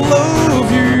I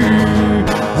love you.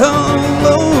 I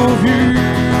love you.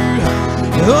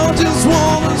 I just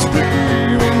wanna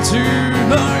scream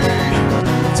tonight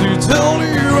to tell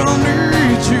you I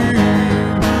need you.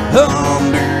 I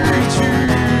need you.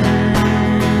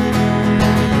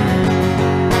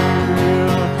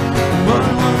 My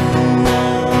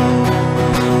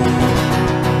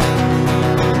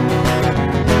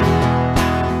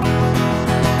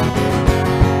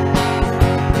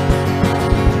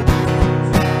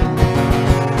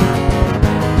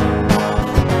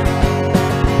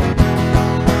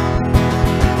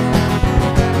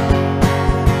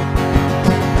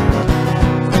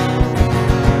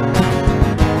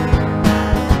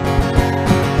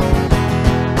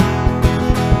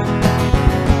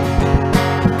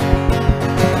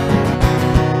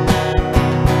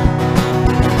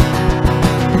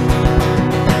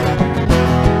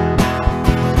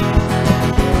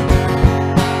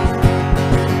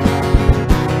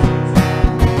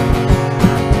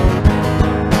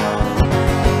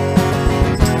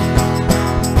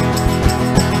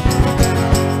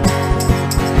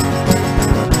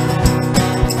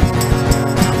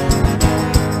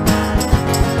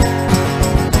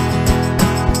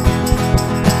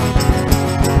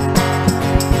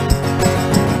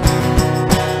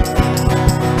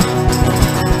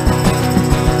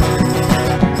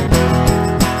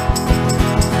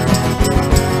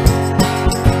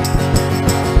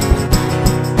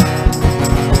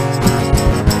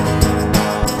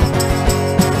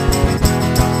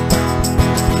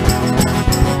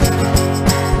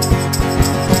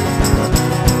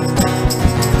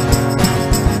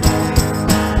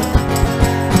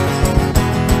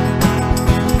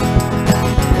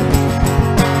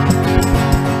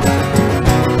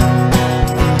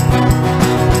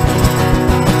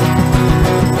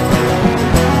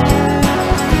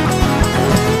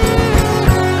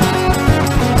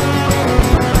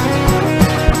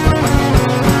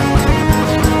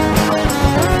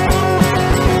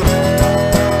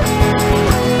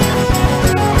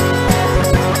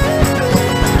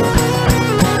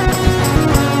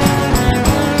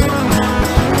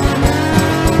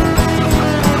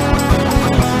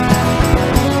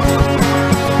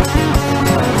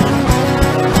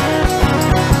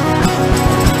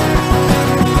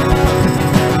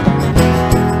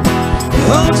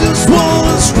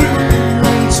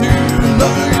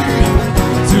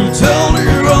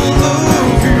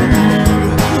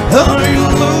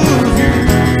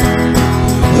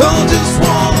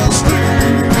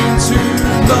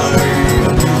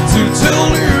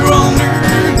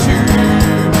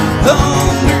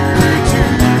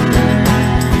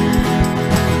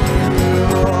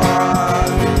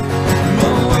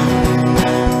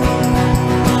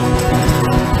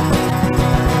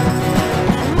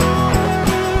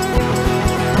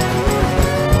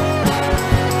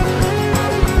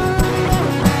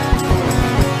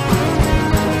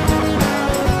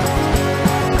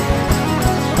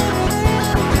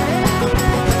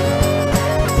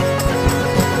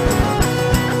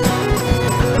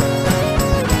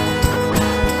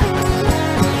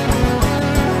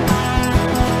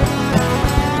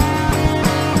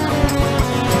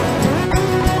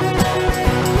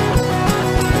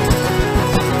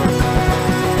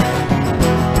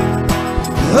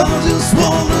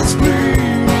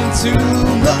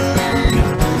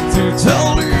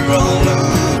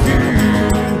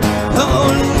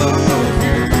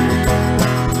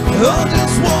I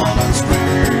just wanna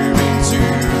scream into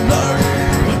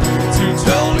night to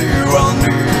tell you I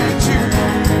need you.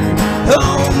 I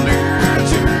need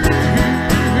you.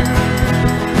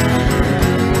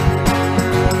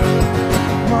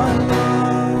 My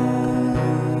love,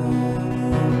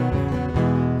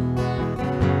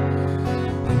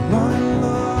 my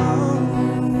love,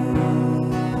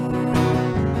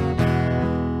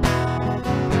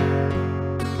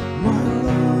 my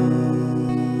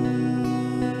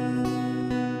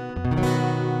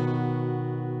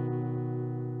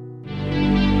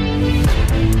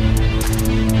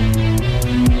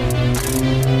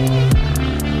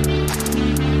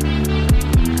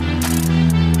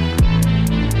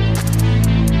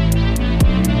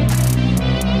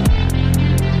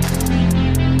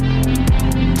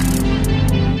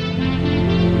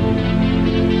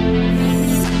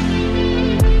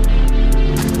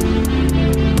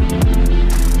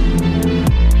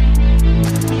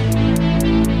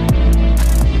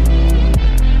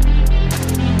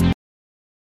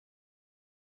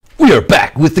We are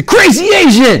back with the Crazy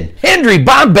Asian. Henry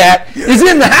Bombat is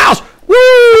in the house.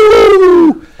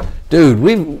 Woo!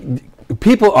 Dude,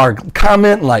 people are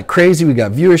commenting like crazy. We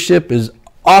got viewership is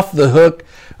off the hook.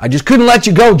 I just couldn't let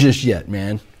you go just yet,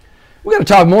 man. We got to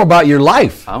talk more about your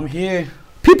life. I'm here.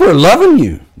 People are loving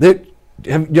you.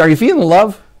 Are you feeling the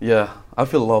love? Yeah, I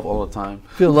feel love all the time.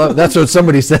 Feel love. That's what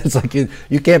somebody said. It's like you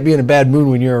can't be in a bad mood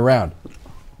when you're around.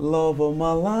 Love of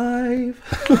my life.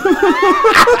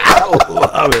 I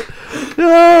love it.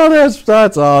 Oh,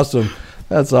 that's awesome.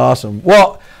 That's awesome.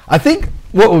 Well, I think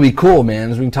what would be cool, man,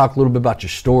 is we can talk a little bit about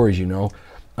your stories, you know.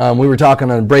 We were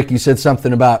talking on a break, you said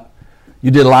something about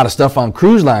you did a lot of stuff on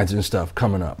cruise lines and stuff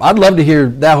coming up. I'd love to hear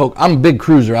that whole, I'm a big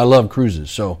cruiser. I love cruises.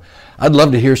 So I'd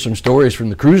love to hear some stories from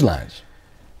the cruise lines.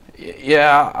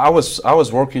 Yeah, I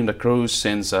was working the cruise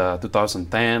since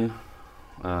 2010,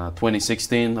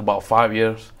 2016, about 5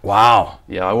 years. Wow.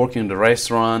 Yeah, I work in the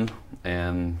restaurant,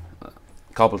 and a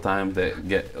couple times they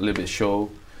get a little bit show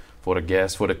for the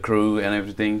guests, for the crew and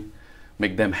everything,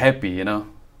 make them happy, you know,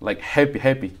 like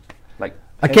happy. Like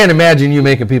I can't imagine you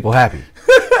making people happy.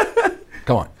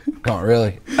 Come on,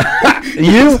 really?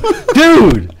 You?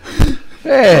 Dude.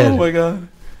 Man. Oh my God.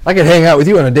 I could hang out with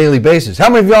you on a daily basis. How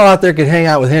many of y'all out there could hang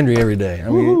out with Henry every day? I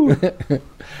mean,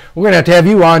 we're going to have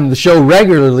you on the show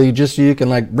regularly just so you can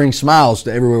like bring smiles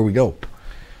to everywhere we go.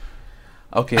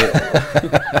 Okay.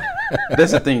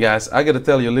 That's the thing, guys. I got to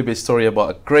tell you a little bit story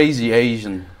about a crazy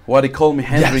Asian. Why they call me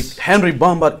Henry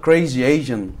Bombat Crazy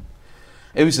Asian.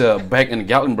 It was back in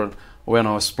Gatlinburg when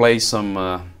I was playing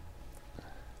some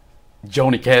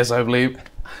Johnny Cash, I believe.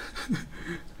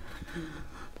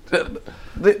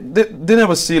 They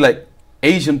never see like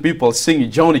Asian people singing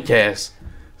Johnny Cash,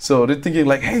 so they're thinking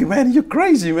like, "Hey man, you're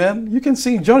crazy, man! You can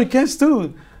sing Johnny Cash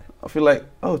too." I feel like,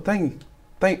 oh, thank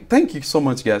you so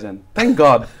much, guys, and thank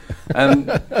God. and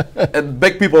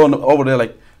back people over there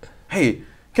like, "Hey,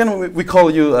 can we call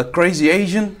you a Crazy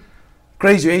Asian?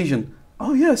 Crazy Asian?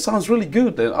 Oh yeah, sounds really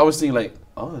good." And I was thinking like,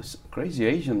 oh, it's Crazy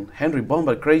Asian, Henry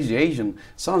Bombat Crazy Asian,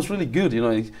 sounds really good, you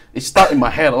know. It's stuck in my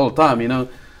head all the time, you know.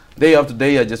 Day after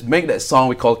day, I just make that song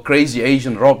we call Crazy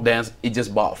Asian Rock Dance. It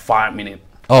just about 5 minutes.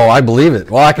 Oh, I believe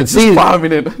it. Well, I can see 5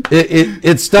 minutes.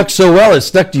 It stuck so well, it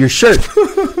stuck to your shirt.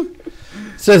 It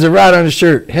says it right on the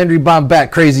shirt, Henry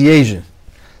Bombat Crazy Asian.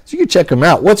 So you can check him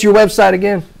out. What's your website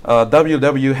again?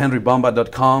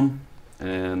 www.henrybombat.com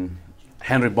and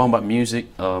Henry Bombat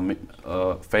Music,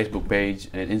 Facebook page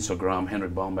and Instagram, Henry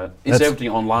Bombat. It's everything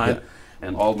online,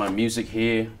 and all my music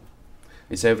here.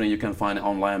 It's everything you can find it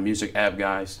online, music app,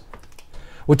 guys.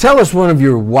 Well, tell us one of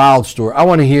your wild stories. I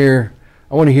want to hear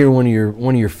one of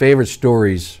your favorite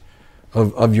stories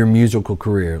of your musical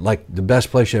career. Like the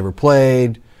best place you ever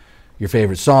played, your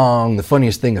favorite song, the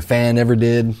funniest thing a fan ever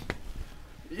did.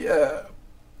 Yeah,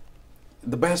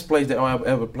 the best place that I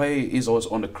ever played is always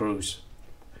on the cruise.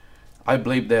 I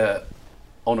believe that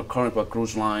on the Carnival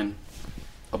Cruise Line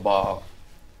about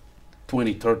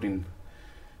 2013,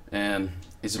 and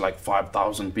it's like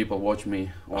 5,000 people watch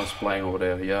me when I was playing over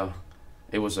there. Yeah,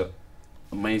 it was an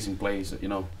amazing place. You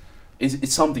know,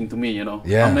 it's something to me. You know,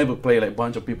 yeah. I'll never play like a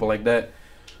bunch of people like that,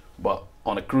 but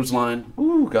on a cruise line,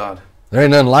 ooh God, there ain't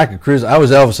nothing like a cruise. I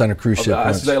was Elvis on a cruise ship I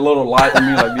once. see that little light on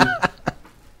me like this.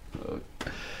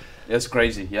 It's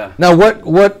crazy. Yeah. Now,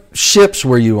 what ships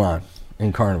were you on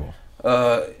in Carnival?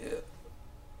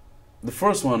 The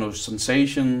first one was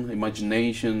Sensation,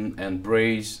 Imagination, and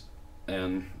Braze,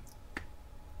 and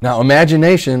now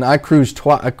Imagination. I cruised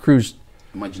twice. I cruised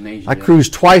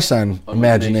twice on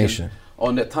Imagination.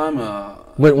 On that time.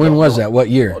 When was that? What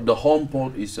year? The home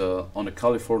port is on the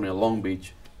California Long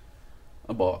Beach,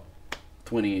 about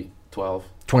 2012.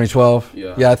 2012.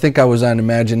 Yeah. Yeah, I think I was on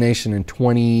Imagination in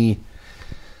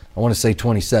I want to say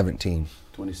 2017,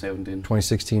 2017.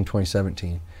 2016,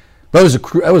 2017. But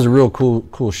that was a real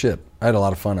cool ship. I had a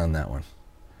lot of fun on that one.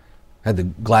 Had the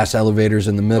glass elevators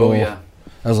in the middle. Oh yeah.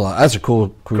 That's a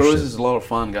cool cruise Cruise ship. is a lot of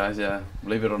fun, guys. Yeah,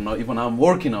 believe it or not. Even I'm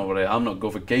working over there. I'm not go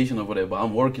vacation over there, but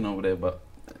I'm working over there. But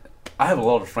I have a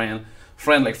lot of friend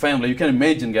like family. You can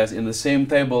imagine, guys, in the same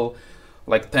table,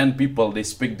 like 10 people. They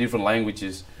speak different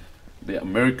languages. The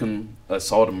American,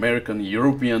 South American,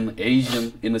 European,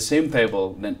 Asian, in the same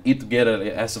table. Then eat together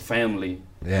as a family.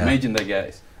 Yeah. Imagine that,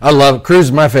 guys. I love it. Cruise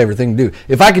is my favorite thing to do.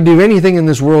 If I could do anything in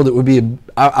this world, it would be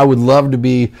I would love to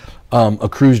be a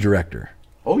cruise director.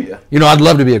 Oh yeah. You know, I'd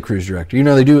love to be a cruise director. You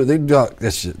know, they do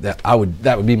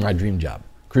that would be my dream job,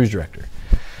 cruise director.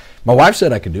 My wife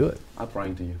said I could do it. I'm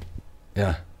praying to you.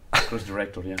 Yeah. Cruise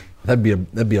director, yeah. That'd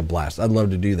be a blast. I'd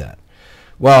love to do that.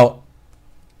 Well,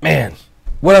 man,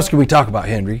 what else can we talk about,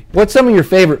 Henry? What are some of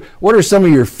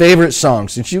your favorite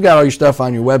songs? Since you got all your stuff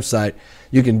on your website,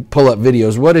 you can pull up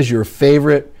videos. What is your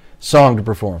favorite song to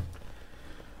perform?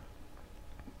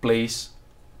 Plays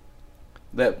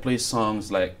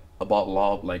songs like about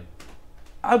love. Like,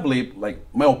 I believe, like,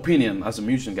 my opinion as a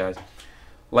musician, guys,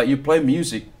 like, you play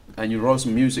music and you write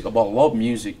some music about love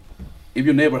music. If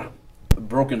you never a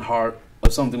broken heart or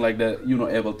something like that, you're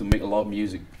not able to make a love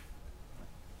music.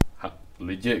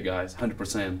 Legit, guys,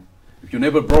 100%. If you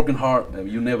never broken heart,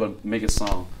 you never make a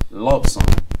song, love song.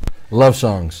 Love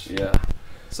songs. Yeah.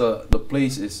 So the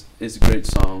Place is a great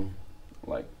song.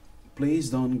 Like,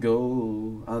 please don't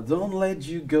go, I don't let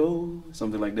you go,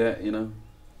 something like that, you know.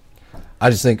 I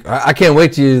just think I can't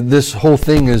wait till this whole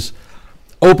thing is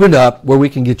opened up where we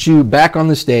can get you back on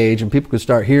the stage and people can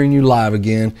start hearing you live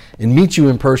again and meet you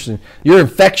in person. You're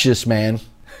infectious, man.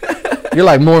 You're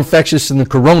like more infectious than the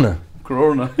corona.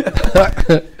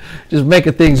 Just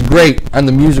making things great on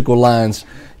the musical lines.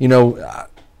 You know,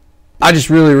 I just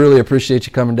really, really appreciate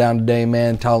you coming down today,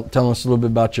 man, telling us a little bit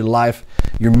about your life,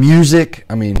 your music.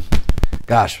 I mean,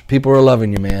 gosh, people are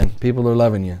loving you, man. People are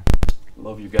loving you.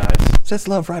 Love you guys. That's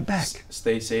love right back.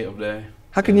 Stay safe up there.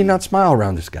 How can you not smile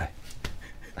around this guy?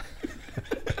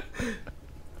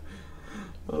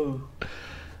 Oh.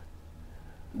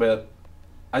 But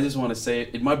I just want to say,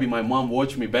 it might be my mom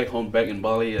watching me back home, back in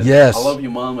Bali. And yes. I love you,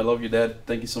 Mom. I love you, Dad.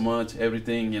 Thank you so much.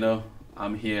 Everything, you know.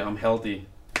 I'm here. I'm healthy.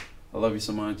 I love you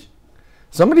so much.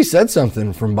 Somebody said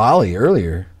something from Bali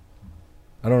earlier.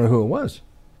 I don't know who it was.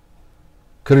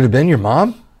 Could it have been your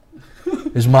mom?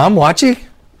 Is Mom watching?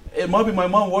 It might be my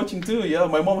mom watching too. Yeah,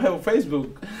 my mom have a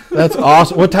Facebook. That's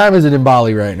awesome. What time is it in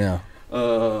Bali right now?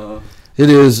 It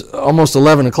is almost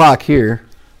 11 o'clock here.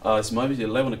 It's maybe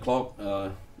 11 o'clock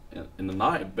in the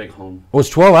night back home. Oh, it's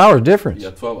 12 hour difference.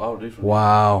 Yeah, 12-hour difference.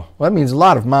 Wow. Well, that means a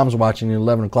lot of moms watching at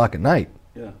 11 o'clock at night.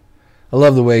 Yeah. I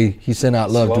love the way he sent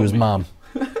out love to his me. mom.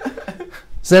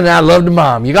 Sending out love to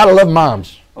mom. You gotta love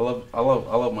moms. I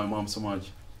love my mom so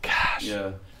much. Gosh.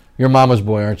 Yeah. You're a mama's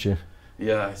boy, aren't you?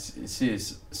 Yeah, she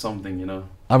is something, you know.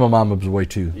 I'm a mama's boy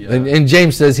too. Yeah. And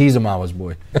James says he's a mama's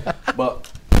boy.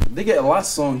 But they get a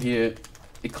last song here.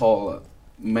 It called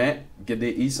Mat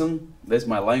Gede Isan. That's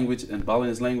my language and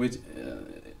Balinese language.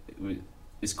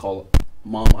 It's called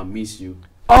Mom, I Miss You.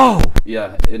 Oh.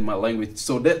 Yeah, in my language.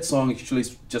 So that song actually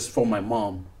is just for my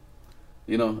mom.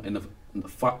 You know, in the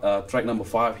track number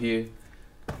 5 here.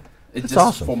 It's That's just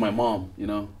awesome. for my mom. You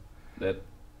know, that.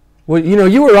 Well, you know,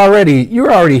 you were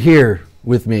already here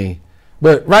with me,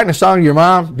 but writing a song to your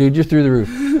mom, dude, you're through the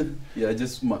roof. Yeah,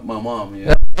 just my mom.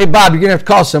 Yeah. Hey, Bob, you're gonna have to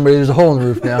call somebody. There's a hole in the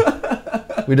roof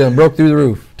now. We done broke through the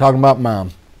roof talking about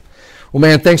mom. Well,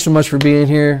 man, thanks so much for being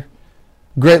here.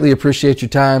 Greatly appreciate your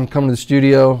time coming to the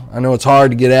studio. I know it's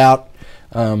hard to get out,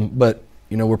 but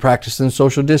you know we're practicing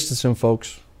social distancing,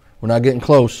 folks. We're not getting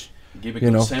close. Give a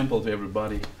good sample to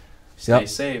everybody. Stay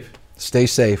safe. Stay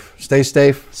safe. Stay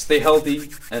safe. Stay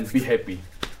healthy and be happy.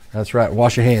 That's right.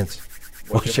 Wash your hands.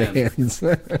 Wash your hands.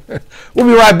 We'll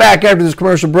be right back after this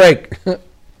commercial break.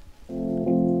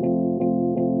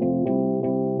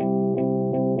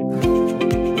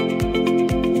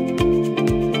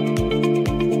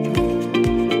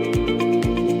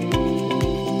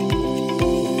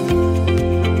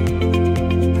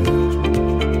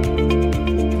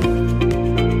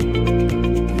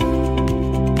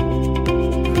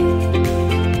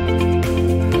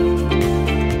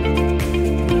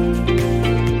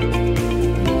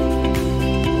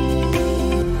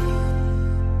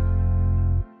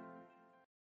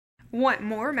 Want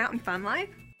more Mountain Fun Life?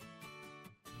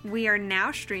 We are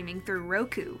now streaming through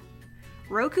Roku.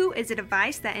 Roku is a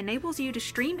device that enables you to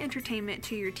stream entertainment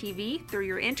to your TV through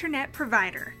your internet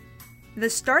provider. The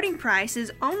starting price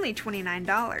is only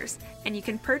 $29, and you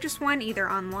can purchase one either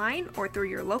online or through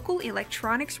your local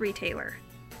electronics retailer.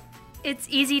 It's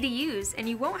easy to use, and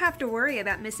you won't have to worry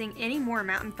about missing any more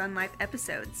Mountain Fun Life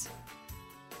episodes.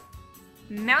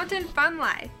 Mountain Fun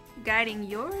Life, guiding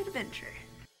your adventure.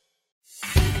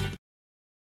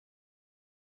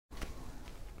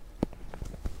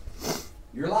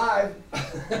 You're live.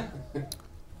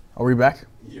 Are we back?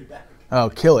 You're back. Oh,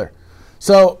 killer.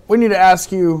 So we need to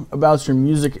ask you about your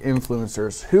music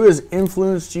influencers. Who has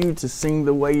influenced you to sing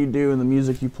the way you do in the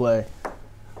music you play?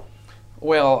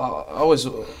 Well,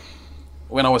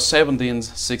 when I was 17,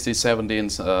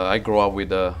 I grew up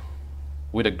with a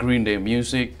Green Day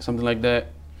music, something like that.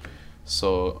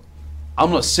 So I'm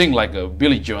not sing like a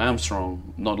Billy Joe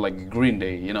Armstrong, not like Green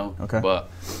Day, you know. Okay. But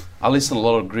I listen a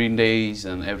lot of Green Days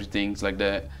and everything like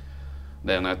that.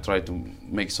 Then I try to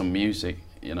make some music,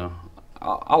 you know.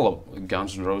 I love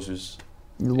Guns N' Roses.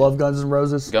 You love Guns N'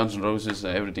 Roses? Guns N' Roses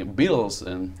and everything. Beatles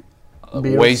and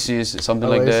Beatles? Oasis, something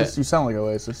like Oasis? that. You sound like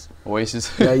Oasis.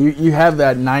 Oasis. Yeah, you have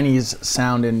that 90s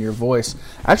sound in your voice.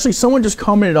 Actually, someone just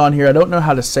commented on here. I don't know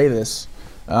how to say this.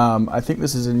 I think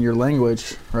this is in your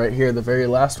language right here, the very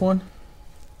last one.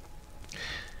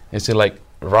 Is it like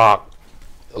rock?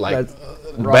 Like That's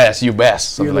rock. best, you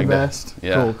best, something You're like the best. that.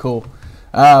 Yeah. Cool.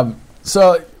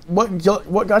 So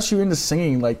what got you into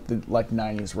singing like the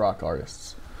 90s rock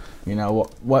artists? You know,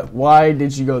 why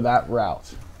did you go that route?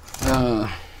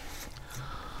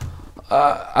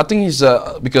 I think it's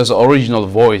because original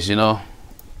voice, you know.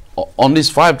 On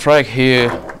this 5-track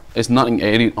here, it's nothing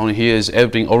edit on here. It's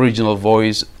everything original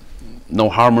voice, no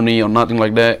harmony or nothing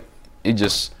like that.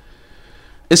 It's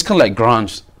kind of like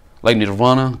grunge, like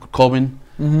Nirvana, Cobain.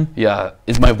 Mm-hmm. Yeah,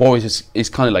 it's my voice. It's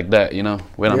kind of like that, you know.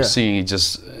 When I'm Yeah. singing,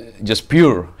 it's just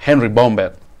pure Henry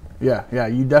Bombett. Yeah,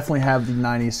 you definitely have the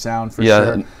 90s sound for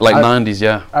Yeah, sure. like 90s.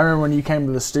 Yeah. I remember when you came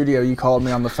to the studio, you called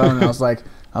me on the phone, and I was like,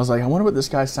 I wonder what this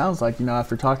guy sounds like, you know,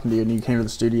 after talking to you. And you came to the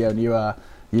studio, and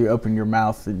you opened your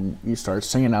mouth and you started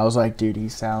singing. I was like, dude, he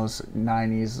sounds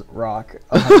 90s rock.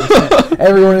 100%.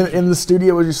 Everyone in the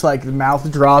studio was just like, the mouth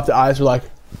dropped, the eyes were like,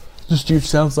 this dude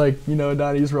sounds like, you know, a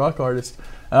 90s rock artist.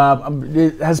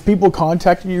 Has people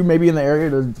contacted you maybe in the area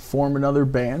to form another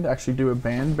band, actually do a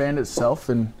band itself,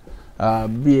 and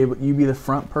be the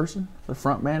front person, the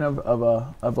front man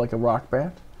of like a rock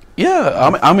band?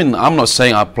 Yeah, I mean, I'm not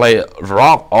saying I play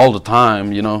rock all the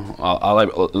time, you know. I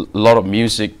like a lot of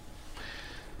music.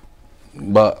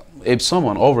 But if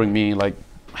someone offering me like,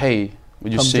 hey,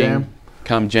 would you Come sing? jam.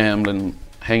 Come jam and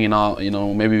hanging out, you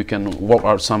know, maybe we can work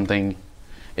out something.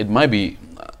 It might be,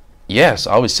 yes,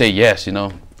 I would say yes, you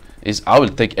know. I will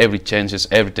take every chances,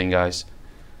 everything, guys.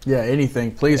 Yeah,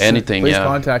 anything. Please Anything, yeah.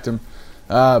 contact him.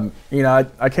 You know,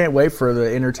 I can't wait for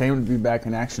the entertainment to be back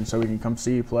in action so we can come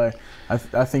see you play. I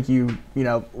think you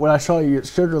know, when I saw you at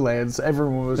Sugarlands,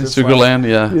 everyone was just Sugarland,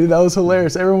 yeah. Dude, that was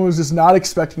hilarious. Everyone was just not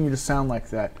expecting you to sound like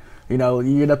that. You know,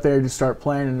 you get up there to start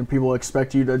playing, and people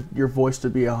expect your voice to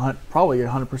be probably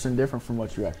 100% different from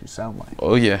what you actually sound like.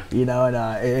 Oh yeah. You know,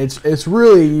 and it's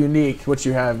really unique. What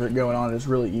you have going on is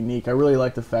really unique. I really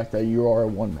like the fact that you are a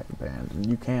one-man band, and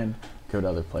you can go to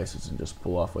other places and just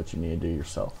pull off what you need to do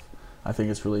yourself. I think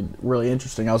it's really, really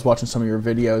interesting. I was watching some of your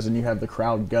videos, and you have the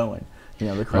crowd going. You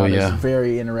know, the crowd is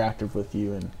very interactive with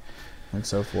you and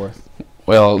so forth.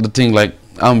 Well, the thing, like,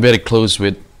 I'm very close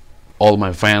with all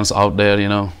my fans out there, you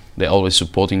know. They're always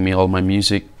supporting me, all my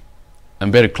music.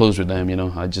 I'm very close with them, you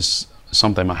know.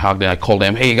 Sometimes I hug them, I call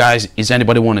them, hey guys, is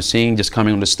anybody want to sing? Just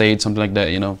coming on the stage, something like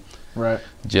that, you know. Right.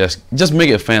 Just make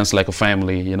it fans like a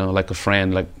family, you know, like a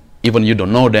friend, like even you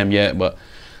don't know them yet, but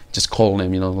just call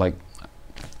them, you know, like.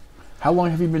 How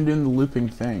long have you been doing the looping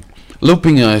thing?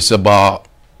 Looping is about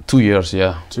 2 years,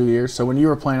 yeah. 2 years. So when you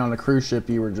were playing on a cruise ship,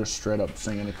 you were just straight up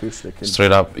singing acoustic.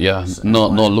 Straight up, yeah. No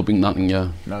looping, nothing,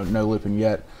 yeah. No looping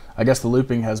yet. I guess the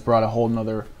looping has brought a whole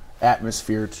nother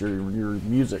atmosphere to your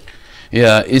music.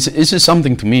 Yeah, it's just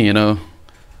something to me, you know.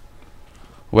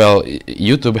 Well,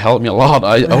 YouTube helped me a lot.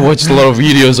 I watched a lot of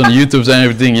videos on YouTube and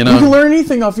everything, you know. You can learn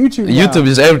anything off YouTube now. YouTube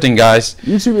is everything, guys.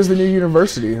 YouTube is the new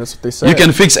university. That's what they say. You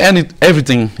can fix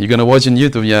everything you're gonna watch on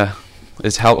YouTube. Yeah,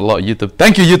 it's helped a lot. YouTube.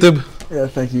 Thank you, YouTube. Yeah,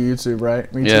 thank you, YouTube.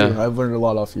 Right? Me Yeah. too. I've learned a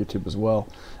lot off YouTube as well.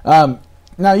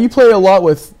 Now you play a lot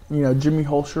with Jimmy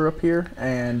Holscher up here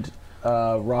and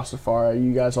Rastafari.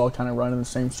 You guys all kind of run in the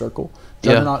same circle.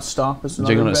 Yeah. Juggernaut Stomp is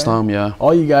another Juggernaut band. Stomp, yeah.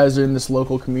 All you guys in this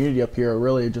local community up here are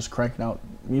really just cranking out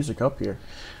music up here.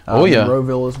 Oh, yeah.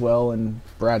 Rowville as well, and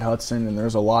Brad Hudson, and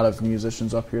there's a lot of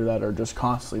musicians up here that are just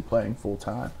constantly playing full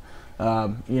time.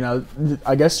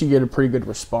 I guess you get a pretty good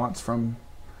response from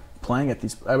playing at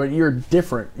these. I mean, you're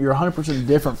different. You're 100%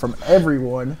 different from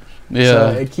everyone. Yeah. So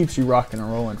it keeps you rocking and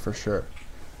rolling for sure.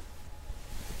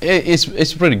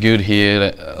 It's pretty good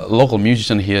here. Local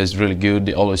musician here is really good.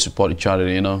 They always support each other,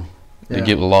 you know. They Yeah.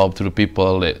 give love to the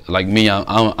people. Like me,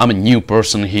 I'm a new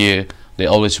person here. They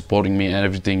always supporting me and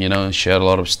everything, you know. Share a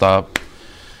lot of stuff.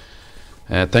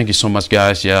 Thank you so much,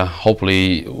 guys. Yeah,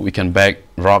 hopefully we can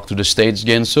rock to the stage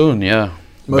again soon. Yeah,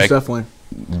 Most definitely.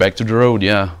 back to the road.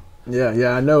 Yeah.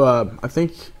 Yeah. I know. I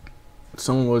think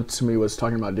someone to me was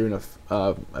talking about doing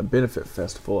a benefit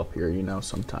festival up here, you know,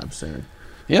 sometime soon.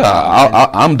 Yeah,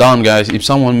 I'm down, guys. If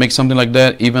someone makes something like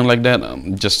that, even like that,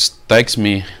 just text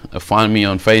me, find me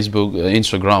on Facebook,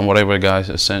 Instagram, whatever, guys.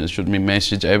 Shoot me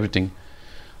message, everything.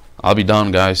 I'll be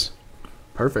down, guys.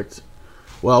 Perfect.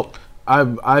 Well,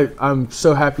 I'm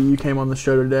so happy you came on the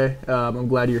show today. I'm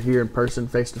glad you're here in person,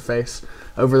 face to face.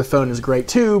 Over the phone is great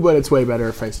too, but it's way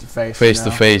better face to face. Face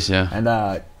to face, yeah. And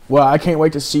well, I can't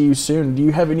wait to see you soon. Do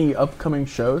you have any upcoming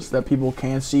shows that people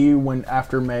can see you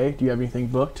after May? Do you have anything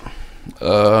booked?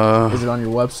 Is it on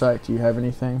your website? Do you have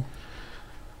anything?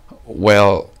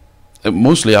 Well,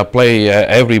 mostly I play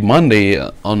every Monday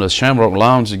on the Shamrock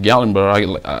Lounge at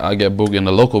Gallenberg. I get booked in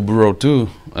the local bureau too.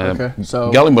 Okay,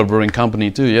 so Gallenberg Brewing Company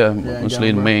too. Yeah, mostly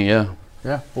in Gallenberg. May. Yeah.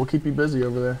 Yeah, we'll keep you busy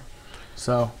over there.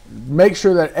 So make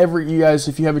sure that you guys,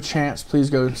 if you have a chance,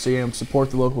 please go and see him. Support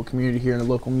the local community here and the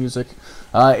local music.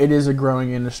 It is a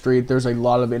growing industry. There's a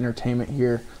lot of entertainment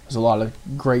here. There's a lot of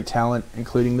great talent,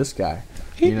 including this guy.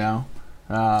 You know,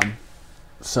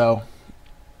 so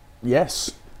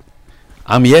yes,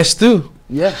 I'm yes too.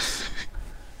 yes.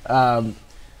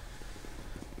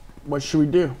 What should we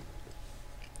do?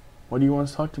 What do you want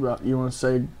to talk about? You want to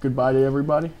say goodbye to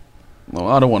everybody? No,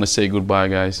 I don't want to say goodbye,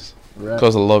 guys, Right.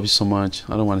 because I love you so much.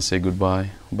 I don't want to say goodbye,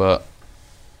 but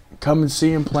Come and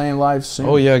see him playing live soon.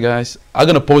 oh yeah, guys, I'm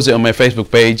gonna post it on my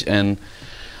Facebook page, and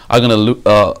I'm gonna live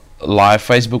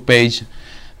Facebook page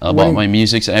about my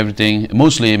music and everything.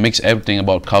 Mostly mix everything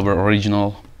about cover,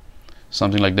 original,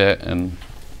 something like that, and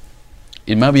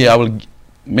maybe I will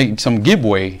make some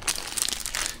giveaway.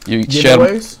 You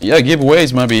Giveaways? Yeah,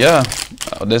 giveaways maybe. Yeah,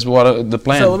 that's what the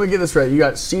plan. So let me get this right. You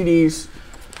got CDs.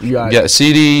 You got Yeah,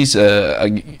 CDs.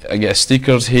 I get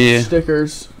stickers here.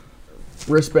 stickers,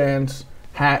 wristbands,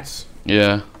 hats,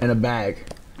 Yeah, and a bag.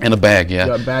 and a bag. You Yeah,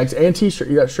 got bags and T-shirt.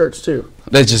 You got shirts too.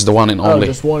 that's just the one and only.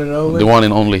 Oh, just one and only. The one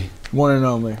and only. One and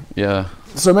only. Yeah.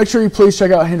 So make sure you please check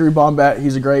out Henry Bombat.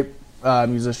 He's a great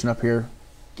musician up here.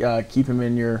 Keep him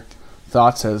in your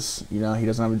thoughts, as you know he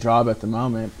doesn't have a job at the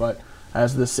moment, but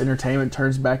as this entertainment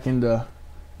turns back into,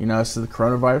 you know, as the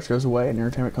coronavirus goes away and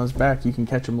entertainment comes back, you can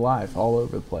catch him live all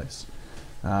over the place.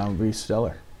 It'll be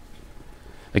stellar.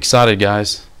 Excited,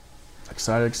 guys.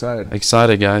 Excited.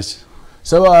 Excited, guys.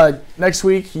 So next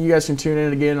week, you guys can tune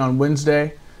in again on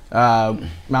Wednesday.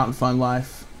 Mountain Fun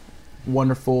Life,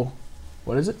 wonderful.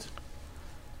 What is it?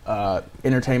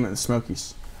 Entertainment and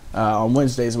Smokies on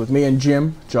Wednesdays with me and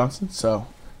Jim Johnson. So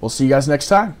we'll see you guys next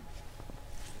time.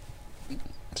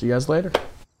 See you guys later.